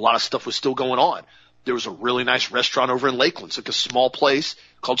when a lot of stuff was still going on. There was a really nice restaurant over in Lakeland. It's like a small place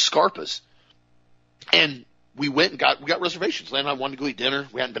called Scarpa's. And we went and we got reservations. Landon and I wanted to go eat dinner.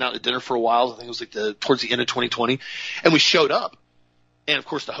 We hadn't been out to dinner for a while. I think it was like towards the end of 2020. And we showed up. And of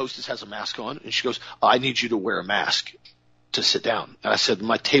course the hostess has a mask on and she goes, I need you to wear a mask to sit down. And I said,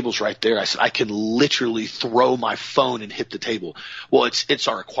 my table's right there. I said, I can literally throw my phone and hit the table. Well, it's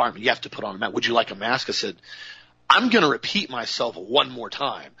our requirement. You have to put on a mask. Would you like a mask? I said, I'm going to repeat myself one more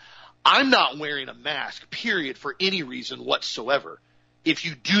time. I'm not wearing a mask, period, for any reason whatsoever. If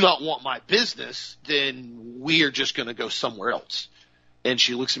you do not want my business, then we are just going to go somewhere else. And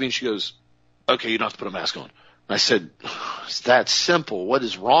she looks at me and she goes, okay, you don't have to put a mask on. And I said, it's that simple. What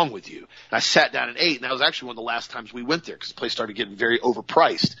is wrong with you? And I sat down and ate, and that was actually one of the last times we went there because the place started getting very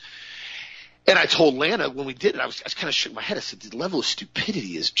overpriced. And I told Lana when we did it, I kind of shook my head. I said, the level of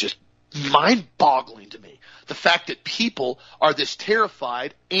stupidity is just mind-boggling to me. The fact that people are this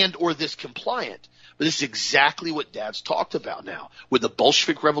terrified and or this compliant. But this is exactly what Dad's talked about now with the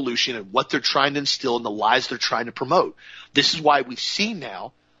Bolshevik Revolution and what they're trying to instill and the lies they're trying to promote. This is why we've seen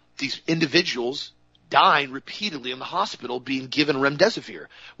now these individuals dying repeatedly in the hospital being given remdesivir.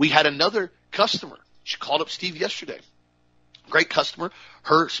 We had another customer. She called up Steve yesterday. Great customer.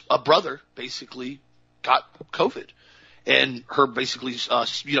 Her brother basically got COVID. And her basically,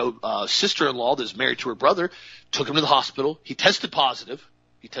 sister-in-law that's married to her brother took him to the hospital. He tested positive.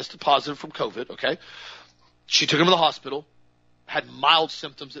 He tested positive from COVID, okay? She took him to the hospital, had mild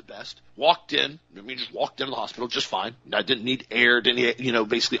symptoms at best, just walked into the hospital just fine. I didn't need air, didn't need,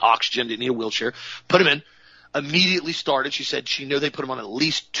 basically oxygen, didn't need a wheelchair. Put him in, immediately started. She said she knew they put him on at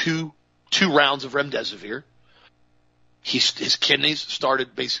least two rounds of remdesivir. His kidneys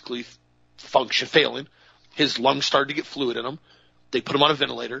started basically failing. His lungs started to get fluid in them. They put him on a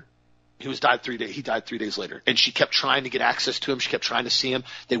ventilator. He died 3 days later. And she kept trying to get access to him. She kept trying to see him.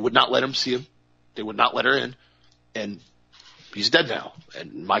 They would not let him see him. They would not let her in. And he's dead now.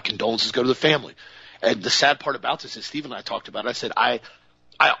 And my condolences go to the family. And the sad part about this is Steve and I talked about it. I said, I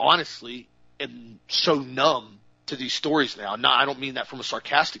honestly am so numb to these stories now. Now, I don't mean that from a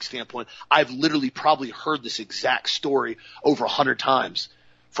sarcastic standpoint. I've literally probably heard this exact story over 100 times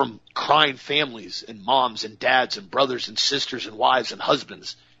from crying families and moms and dads and brothers and sisters and wives and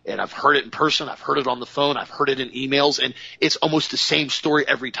husbands. And I've heard it in person. I've heard it on the phone. I've heard it in emails. And it's almost the same story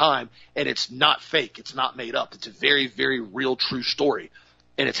every time. And it's not fake. It's not made up. It's a very, very real, true story.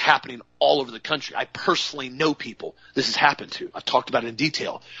 And it's happening all over the country. I personally know people this has happened to. I've talked about it in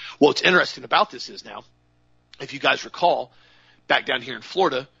detail. What's interesting about this is now, if you guys recall, back down here in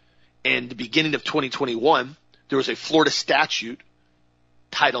Florida, in the beginning of 2021, there was a Florida statute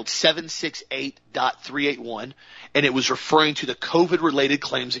titled 768.381, and it was referring to the COVID-related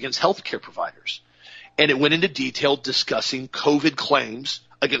claims against healthcare providers. And it went into detail discussing COVID claims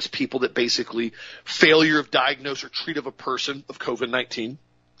against people that basically failure of diagnose or treat of a person of COVID-19.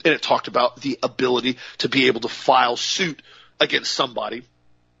 And it talked about the ability to be able to file suit against somebody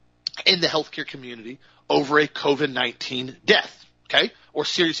in the healthcare community over a COVID-19 death, okay, or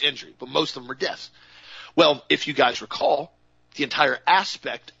serious injury, but most of them are deaths. Well, if you guys recall, the entire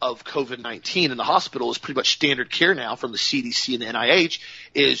aspect of COVID-19 in the hospital is pretty much standard care now from the CDC and the NIH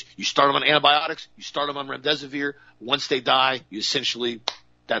is you start them on antibiotics, you start them on remdesivir. Once they die, you essentially,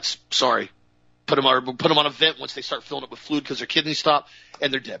 put them on a vent once they start filling up with fluid because their kidneys stop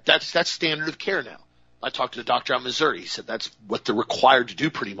and they're dead. That's standard of care now. I talked to the doctor out in Missouri. He said that's what they're required to do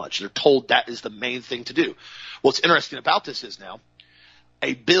pretty much. They're told that is the main thing to do. What's interesting about this is now,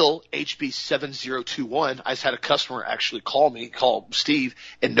 a bill, HB 7021, I just had a customer actually call Steve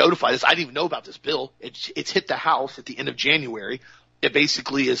and notify this. I didn't even know about this bill. It's hit the House at the end of January. It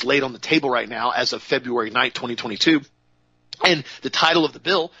basically is laid on the table right now as of February 9th, 2022. And the title of the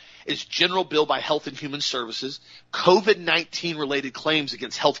bill is General Bill by Health and Human Services, COVID-19 related claims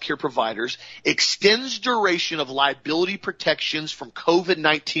against healthcare providers, extends duration of liability protections from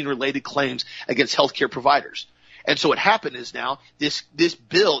COVID-19 related claims against healthcare providers. And so what happened is now this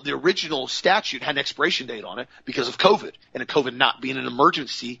bill, the original statute had an expiration date on it because of COVID, and COVID not being an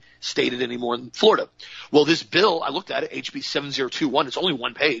emergency stated anymore in Florida. Well, this bill, I looked at it, HB 7021, it's only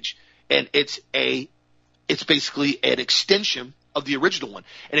one page, and it's basically an extension of the original one.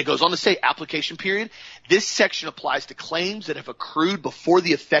 And it goes on to say, application period, this section applies to claims that have accrued before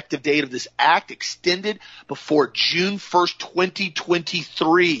the effective date of this act extended before June 1st,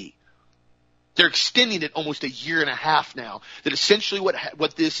 2023. They're extending it almost a year and a half now. That essentially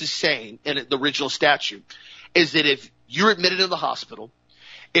what this is saying in the original statute is that if you're admitted to the hospital,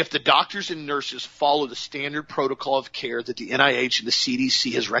 if the doctors and nurses follow the standard protocol of care that the NIH and the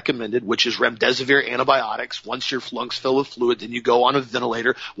CDC has recommended, which is remdesivir antibiotics, once your lungs fill with fluid, then you go on a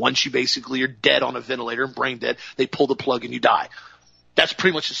ventilator. Once you basically are dead on a ventilator and brain dead, they pull the plug and you die. That's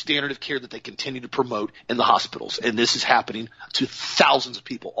pretty much the standard of care that they continue to promote in the hospitals. And this is happening to thousands of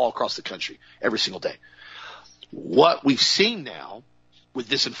people all across the country every single day. What we've seen now with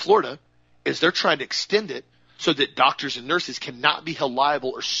this in Florida is they're trying to extend it so that doctors and nurses cannot be held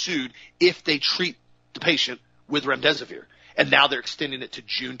liable or sued if they treat the patient with remdesivir. And now they're extending it to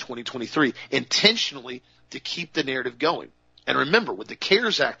June 2023, intentionally to keep the narrative going. And remember, with the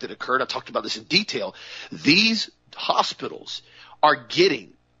CARES Act that occurred, I talked about this in detail, these hospitals are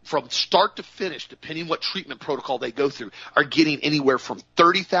getting, from start to finish, depending what treatment protocol they go through, are getting anywhere from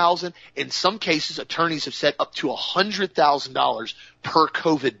 $30,000. In some cases, attorneys have said up to $100,000 per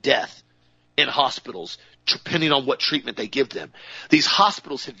COVID death in hospitals, depending on what treatment they give them. These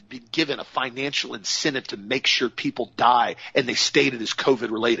hospitals have been given a financial incentive to make sure people die, and they state it as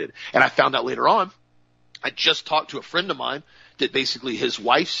COVID related. And I found out later on, I just talked to a friend of mine that basically his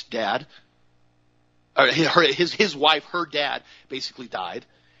wife's dad, or his wife, her dad basically died,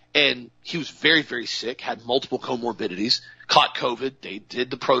 and he was very, very sick, had multiple comorbidities, caught COVID. They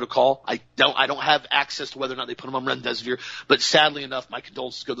did the protocol. I don't have access to whether or not they put him on remdesivir, but sadly enough, my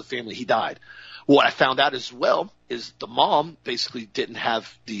condolences go to the family. He died. What I found out as well is the mom basically didn't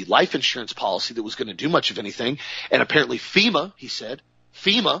have the life insurance policy that was going to do much of anything, and apparently FEMA, he said,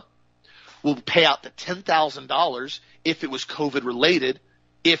 FEMA will pay out the $10,000 if it was COVID related.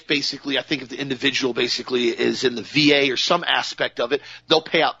 If basically, I think if the individual basically is in the VA or some aspect of it, they'll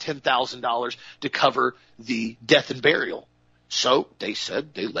pay out $10,000 to cover the death and burial. So they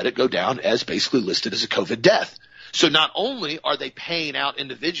said they let it go down as basically listed as a COVID death. So not only are they paying out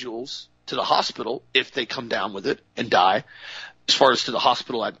individuals to the hospital if they come down with it and die, as far as to the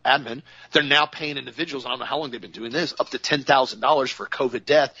hospital admin, they're now paying individuals, I don't know how long they've been doing this, up to $10,000 for COVID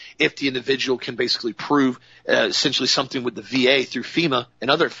death if the individual can basically prove essentially something with the VA through FEMA and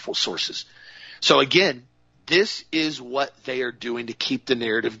other sources. So again, this is what they are doing to keep the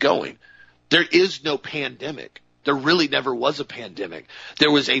narrative going. There is no pandemic. There really never was a pandemic. There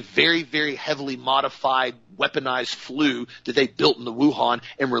was a very, very heavily modified, weaponized flu that they built in the Wuhan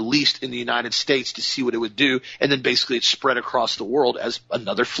and released in the United States to see what it would do, and then basically it spread across the world as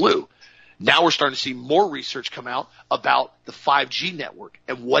another flu. Now we're starting to see more research come out about the 5G network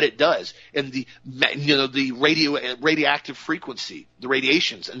and what it does, and the radioactive frequency, the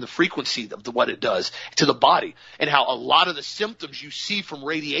radiations and the frequency of what it does to the body, and how a lot of the symptoms you see from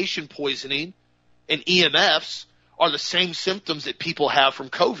radiation poisoning and EMFs are the same symptoms that people have from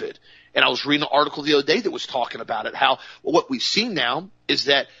COVID. And I was reading an article the other day that was talking about it, how what we've seen now is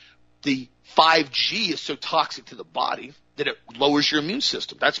that the 5G is so toxic to the body that it lowers your immune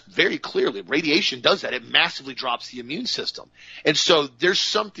system. That's very clearly, radiation does that. It massively drops the immune system. And so there's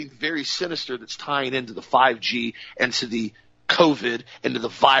something very sinister that's tying into the 5G and to the COVID and to the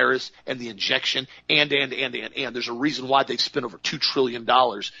virus and the injection and there's a reason why they've spent over $2 trillion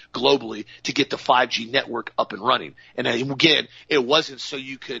globally to get the 5G network up and running. And again, it wasn't so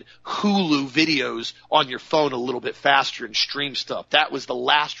you could Hulu videos on your phone a little bit faster and stream stuff. That was the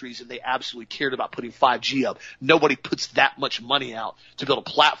last reason they absolutely cared about putting 5G up. Nobody puts that much money out to build a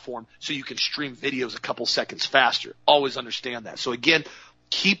platform so you can stream videos a couple seconds faster. Always understand that. So again,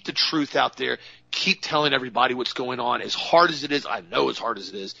 keep the truth out there. Keep telling everybody what's going on. As hard as it is, I know as hard as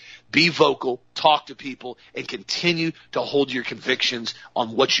it is, be vocal, talk to people, and continue to hold your convictions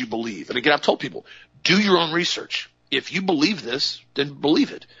on what you believe. And again, I've told people, do your own research. If you believe this, then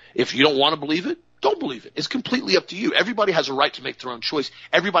believe it. If you don't want to believe it, don't believe it. It's completely up to you. Everybody has a right to make their own choice.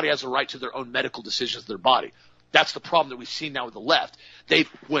 Everybody has a right to their own medical decisions of their body. That's the problem that we've seen now with the left. They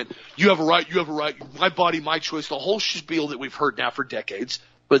went, you have a right, my body, my choice, the whole spiel that we've heard now for decades.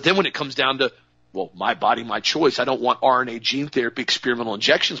 But then when it comes down to Well, my body, my choice. I don't want RNA gene therapy experimental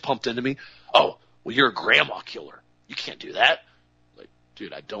injections pumped into me. Oh, well, you're a grandma killer. You can't do that. Like,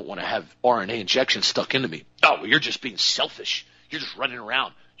 dude, I don't want to have RNA injections stuck into me. Oh, well, you're just being selfish. You're just running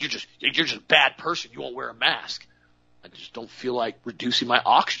around. You're just a bad person. You won't wear a mask. I just don't feel like reducing my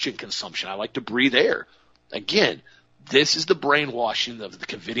oxygen consumption. I like to breathe air. Again, this is the brainwashing of the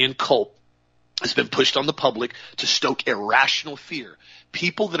Covidian cult has been pushed on the public to stoke irrational fear.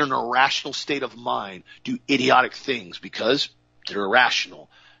 People that are in an irrational state of mind do idiotic things because they're irrational.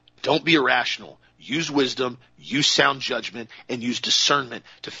 Don't be irrational. Use wisdom, use sound judgment, and use discernment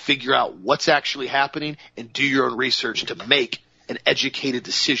to figure out what's actually happening and do your own research to make an educated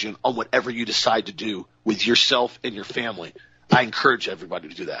decision on whatever you decide to do with yourself and your family. I encourage everybody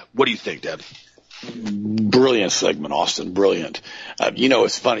to do that. What do you think, Deb? Brilliant segment, Austin. Brilliant.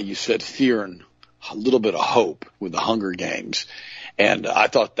 It's funny. You said fear and a little bit of hope with the Hunger Games. And I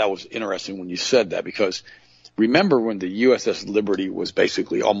thought that was interesting when you said that, because remember when the USS Liberty was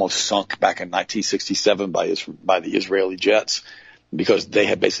basically almost sunk back in 1967 by the Israeli jets, because they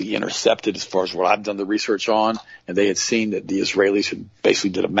had basically intercepted, as far as what I've done the research on, and they had seen that the Israelis had basically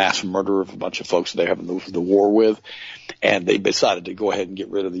did a mass murder of a bunch of folks that they're having the war with, and they decided to go ahead and get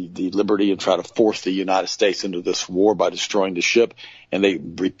rid of the Liberty and try to force the United States into this war by destroying the ship, and they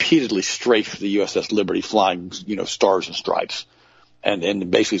repeatedly strafed the USS Liberty, flying, stars and stripes. And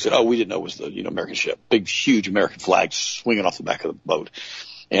basically said, oh, we didn't know it was the, American ship. Big, huge American flag swinging off the back of the boat.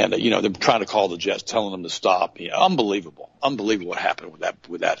 And, they're trying to call the jets, telling them to stop. Unbelievable what happened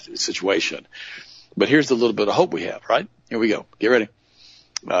with that situation. But here's the little bit of hope we have, right? Here we go. Get ready.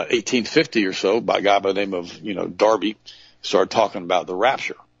 1850 or so, by a guy by the name of, Darby, started talking about the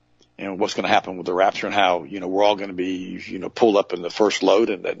rapture and what's going to happen with the rapture, and how, we're all going to be, pulled up in the first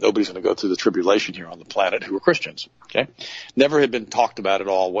load, and that nobody's going to go through the tribulation here on the planet who are Christians. Okay. Never had been talked about at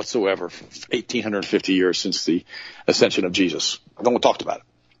all whatsoever for 1850 years since the ascension of Jesus. No one talked about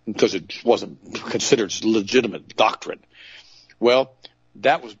it because it wasn't considered legitimate doctrine. Well,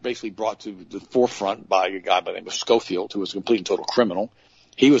 that was basically brought to the forefront by a guy by the name of Schofield, who was a complete and total criminal.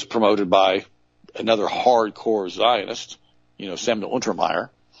 He was promoted by another hardcore Zionist, Samuel Untermeyer,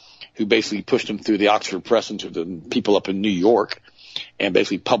 who basically pushed him through the Oxford Press into the people up in New York, and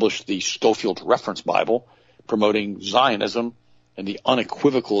basically published the Schofield Reference Bible, promoting Zionism and the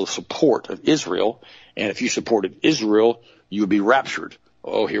unequivocal support of Israel. And if you supported Israel, you would be raptured.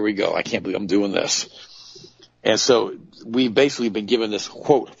 Oh, here we go. I can't believe I'm doing this. And so we've basically been given this,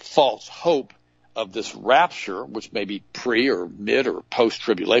 quote, false hope of this rapture, which may be pre or mid or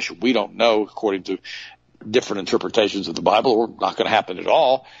post-tribulation. We don't know, according to different interpretations of the Bible, or not going to happen at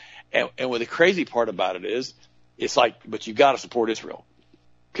all. And what the crazy part about it is, it's like, but you got to support Israel,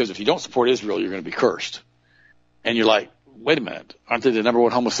 because if you don't support Israel, you're going to be cursed. And you're like, wait a minute, aren't they the number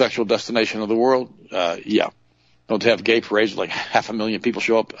one homosexual destination of the world? Yeah. Don't they have gay parades with like 500,000 people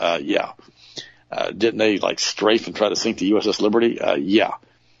show up? Yeah. Didn't they strafe and try to sink the USS Liberty? Yeah.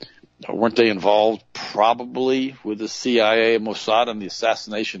 Weren't they involved probably with the CIA and Mossad in the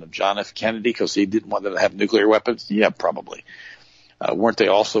assassination of John F. Kennedy because he didn't want them to have nuclear weapons? Yeah, probably. Weren't they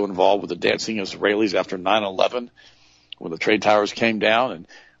also involved with the dancing Israelis after 9/11 when the trade towers came down? And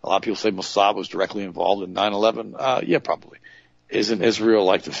a lot of people say Mossad was directly involved in 9/11. Yeah, probably. Isn't Israel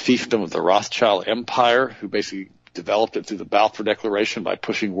like the fiefdom of the Rothschild Empire, who basically developed it through the Balfour Declaration by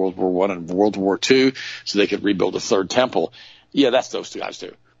pushing World War I and World War II so they could rebuild a third temple? Yeah, that's those two guys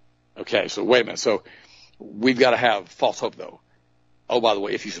too. Okay, so wait a minute. So we've got to have false hope, though. Oh, by the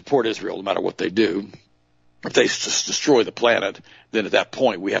way, if you support Israel, no matter what they do, if they just destroy the planet, then at that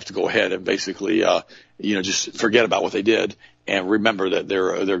point we have to go ahead and basically, just forget about what they did and remember that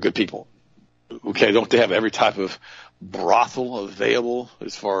they're good people. Okay, don't they have every type of brothel available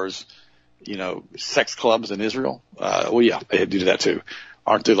as far as, sex clubs in Israel? Well, yeah, they do that too.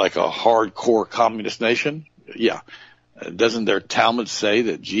 Aren't they like a hardcore communist nation? Yeah. Doesn't their Talmud say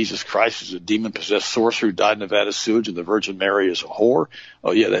that Jesus Christ is a demon-possessed sorcerer who died in Nevada sewage and the Virgin Mary is a whore?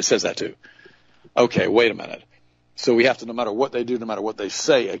 Oh, yeah, that says that too. Okay, wait a minute. So we have to, no matter what they do, no matter what they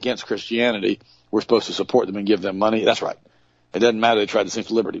say against Christianity, we're supposed to support them and give them money? That's right. It doesn't matter they tried to sink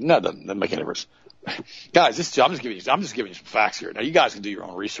Liberty. No, it doesn't make any difference. Guys, I'm just giving you some facts here. Now, you guys can do your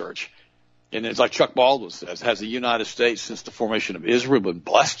own research. And it's like Chuck Baldwin says, has the United States, since the formation of Israel, been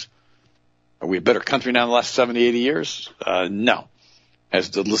blessed? Are we a better country now in the last 70, 80 years? No. Has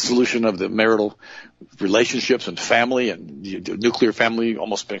the solution of the marital relationships and family and the nuclear family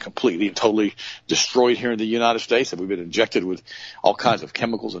almost been completely and totally destroyed here in the United States? Have we been injected with all kinds of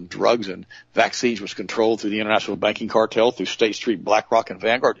chemicals and drugs and vaccines which controlled through the international banking cartel, through State Street, BlackRock, and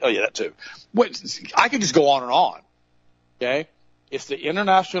Vanguard? Oh, yeah, that too. I could just go on and on. Okay? It's the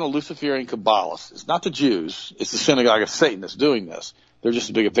international Luciferian Kabbalists. It's not the Jews. It's the synagogue of Satan that's doing this. They're just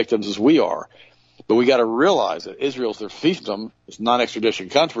as big victims as we are. But we got to realize that Israel's their fiefdom, it's a non-extradition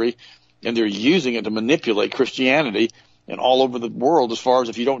country, and they're using it to manipulate Christianity and all over the world. As far as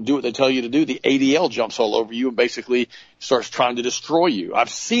if you don't do what they tell you to do, the ADL jumps all over you and basically starts trying to destroy you. I've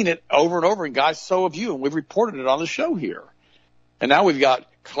seen it over and over, and guys, so have you, and we've reported it on the show here. And now we've got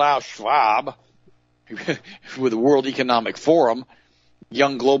Klaus Schwab with the World Economic Forum,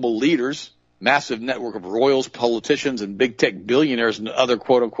 young global leaders, massive network of royals, politicians, and big tech billionaires and other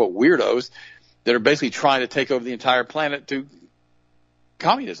quote-unquote weirdos that are basically trying to take over the entire planet to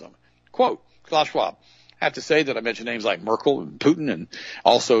communism. Quote, Klaus Schwab. I have to say that I mentioned names like Merkel and Putin, and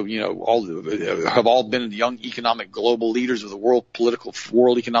also, have all been the young economic global leaders of the World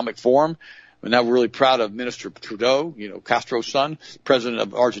Economic Forum. We're now really proud of Minister Trudeau, Castro's son, president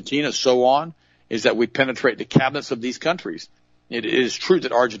of Argentina, so on, is that we penetrate the cabinets of these countries. It is true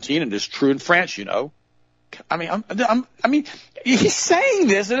that Argentina, and it is true in France, I mean, he's saying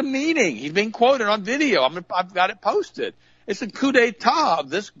this at a meeting. He's being quoted on video. I've got it posted. It's a coup d'etat of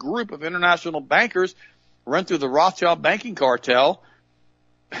this group of international bankers run through the Rothschild banking cartel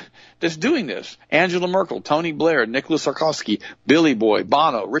that's doing this. Angela Merkel, Tony Blair, Nicholas Sarkozy, Billy Boy,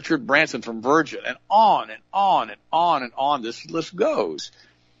 Bono, Richard Branson from Virgin, and on and on and on and on this list goes.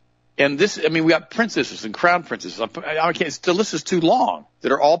 And we got princesses and crown princesses. I can't, the list is too long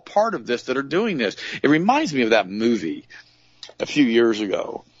that are all part of this, that are doing this. It reminds me of that movie a few years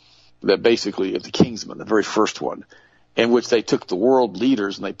ago, that basically of the Kingsman, the very first one, in which they took the world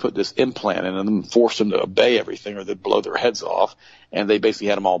leaders and they put this implant in them and forced them to obey everything or they'd blow their heads off. And they basically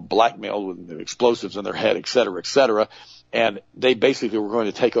had them all blackmailed with explosives in their head, et cetera, et cetera. And they basically were going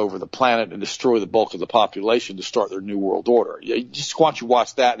to take over the planet and destroy the bulk of the population to start their new world order. Just once you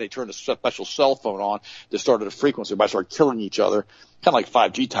watch that, they turned a special cell phone on that started a frequency. Everybody started killing each other, kind of like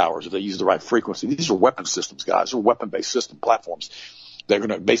 5G towers if they use the right frequency. These are weapon systems, guys. They're weapon-based system platforms. They're going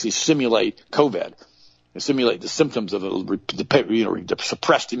to basically simulate COVID and simulate the symptoms of the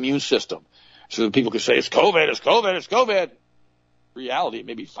suppressed immune system, so that people can say, it's COVID, it's COVID, it's COVID. In reality, it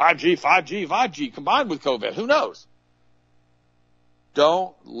may be 5G combined with COVID. Who knows?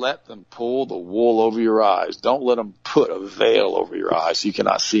 Don't let them pull the wool over your eyes. Don't let them put a veil over your eyes so you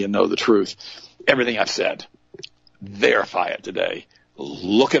cannot see and know the truth. Everything I've said, verify it today.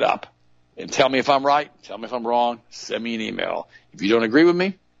 Look it up and tell me if I'm right. Tell me if I'm wrong. Send me an email. If you don't agree with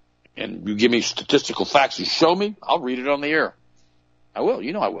me and you give me statistical facts and show me, I'll read it on the air. I will.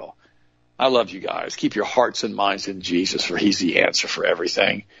 I will. I love you guys. Keep your hearts and minds in Jesus, for he's the answer for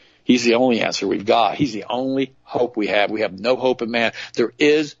everything. He's the only answer we've got. He's the only hope we have. We have no hope in man. There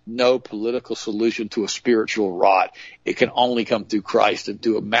is no political solution to a spiritual rot. It can only come through Christ and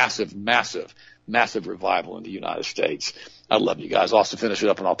do a massive, massive, massive revival in the United States. I love you guys. I'll also finish it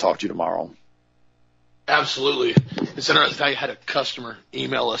up, and I'll talk to you tomorrow. Absolutely. It's interesting. I had a customer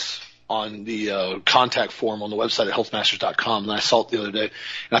email us on the contact form on the website at healthmasters.com, and I saw it the other day, and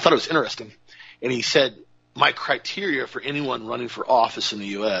I thought it was interesting. And he said, my criteria for anyone running for office in the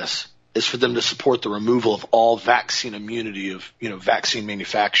U.S. is for them to support the removal of all vaccine immunity of, vaccine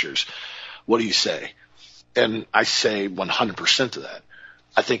manufacturers. What do you say? And I say 100% to that.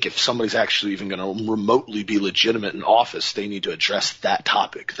 I think if somebody's actually even going to remotely be legitimate in office, they need to address that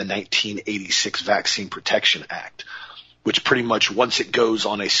topic, the 1986 Vaccine Protection Act, which pretty much once it goes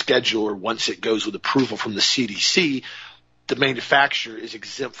on a schedule or once it goes with approval from the CDC, the manufacturer is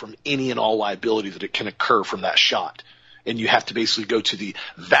exempt from any and all liability that it can occur from that shot. And you have to basically go to the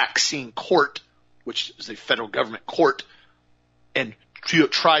vaccine court, which is a federal government court, and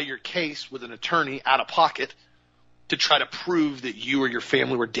try your case with an attorney out of pocket to try to prove that you or your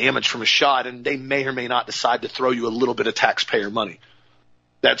family were damaged from a shot, and they may or may not decide to throw you a little bit of taxpayer money.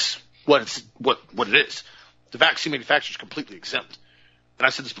 That's what it is. The vaccine manufacturer is completely exempt. And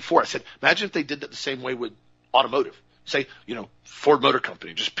I said this before. I said, imagine if they did that the same way with automotive. Say, Ford Motor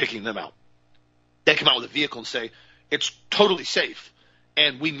Company, just picking them out. They come out with a vehicle and say, it's totally safe,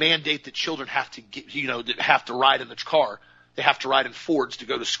 and we mandate that children have to that have to ride in the car. They have to ride in Fords to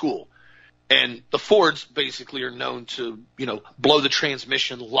go to school. And the Fords basically are known to, blow the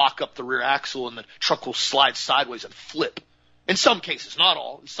transmission, lock up the rear axle, and the truck will slide sideways and flip. In some cases, not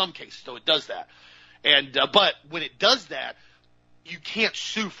all. In some cases, though, it does that. And but when it does that, you can't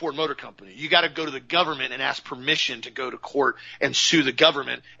sue Ford Motor Company. You got to go to the government and ask permission to go to court and sue the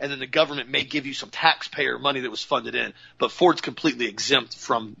government, and then the government may give you some taxpayer money that was funded in. But Ford's completely exempt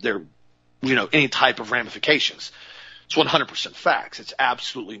from their, any type of ramifications. It's 100% facts. It's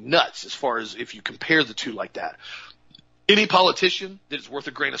absolutely nuts as far as if you compare the two like that. Any politician that is worth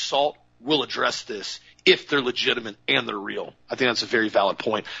a grain of salt will address this if they're legitimate and they're real. I think that's a very valid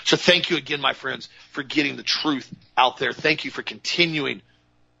point. So thank you again, my friends, for getting the truth out there. Thank you for continuing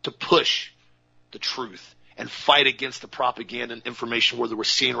to push the truth and fight against the propaganda and information war that we're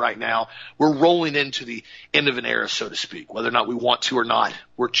seeing right now. We're rolling into the end of an era, so to speak, whether or not we want to or not.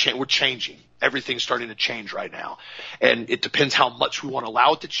 We're changing. Everything's starting to change right now. And it depends how much we want to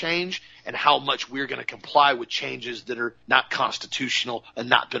allow it to change and how much we're going to comply with changes that are not constitutional and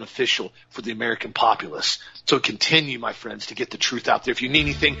not beneficial for the American populace. So continue, my friends, to get the truth out there. If you need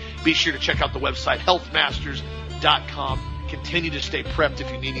anything, be sure to check out the website, healthmasters.com. Continue to stay prepped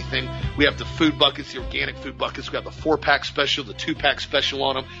if you need anything. We have the food buckets, the organic food buckets. We have the 4-pack special, the 2-pack special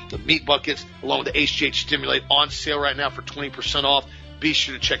on them, the meat buckets, along with the HGH Stimulate on sale right now for 20% off. Be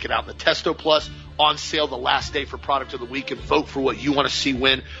sure to check it out. The Testo Plus on sale the last day for Product of the Week, and vote for what you want to see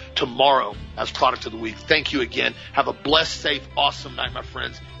win tomorrow as Product of the Week. Thank you again. Have a blessed, safe, awesome night, my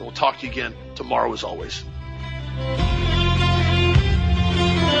friends, and we'll talk to you again tomorrow as always.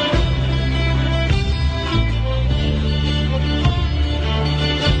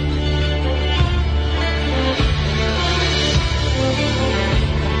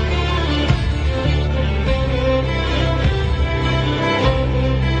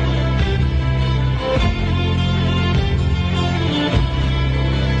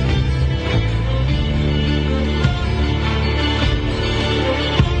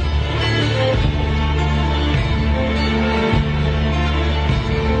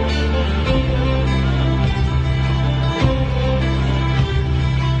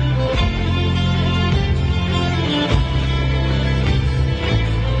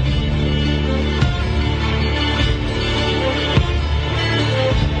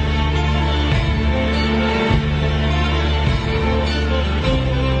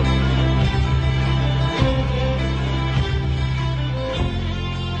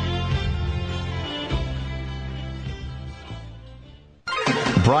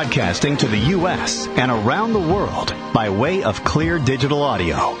 Broadcasting to the U.S. and around the world by way of clear digital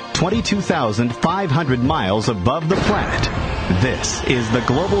audio, 22,500 miles above the planet. This is the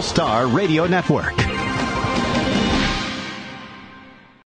Global Star Radio Network.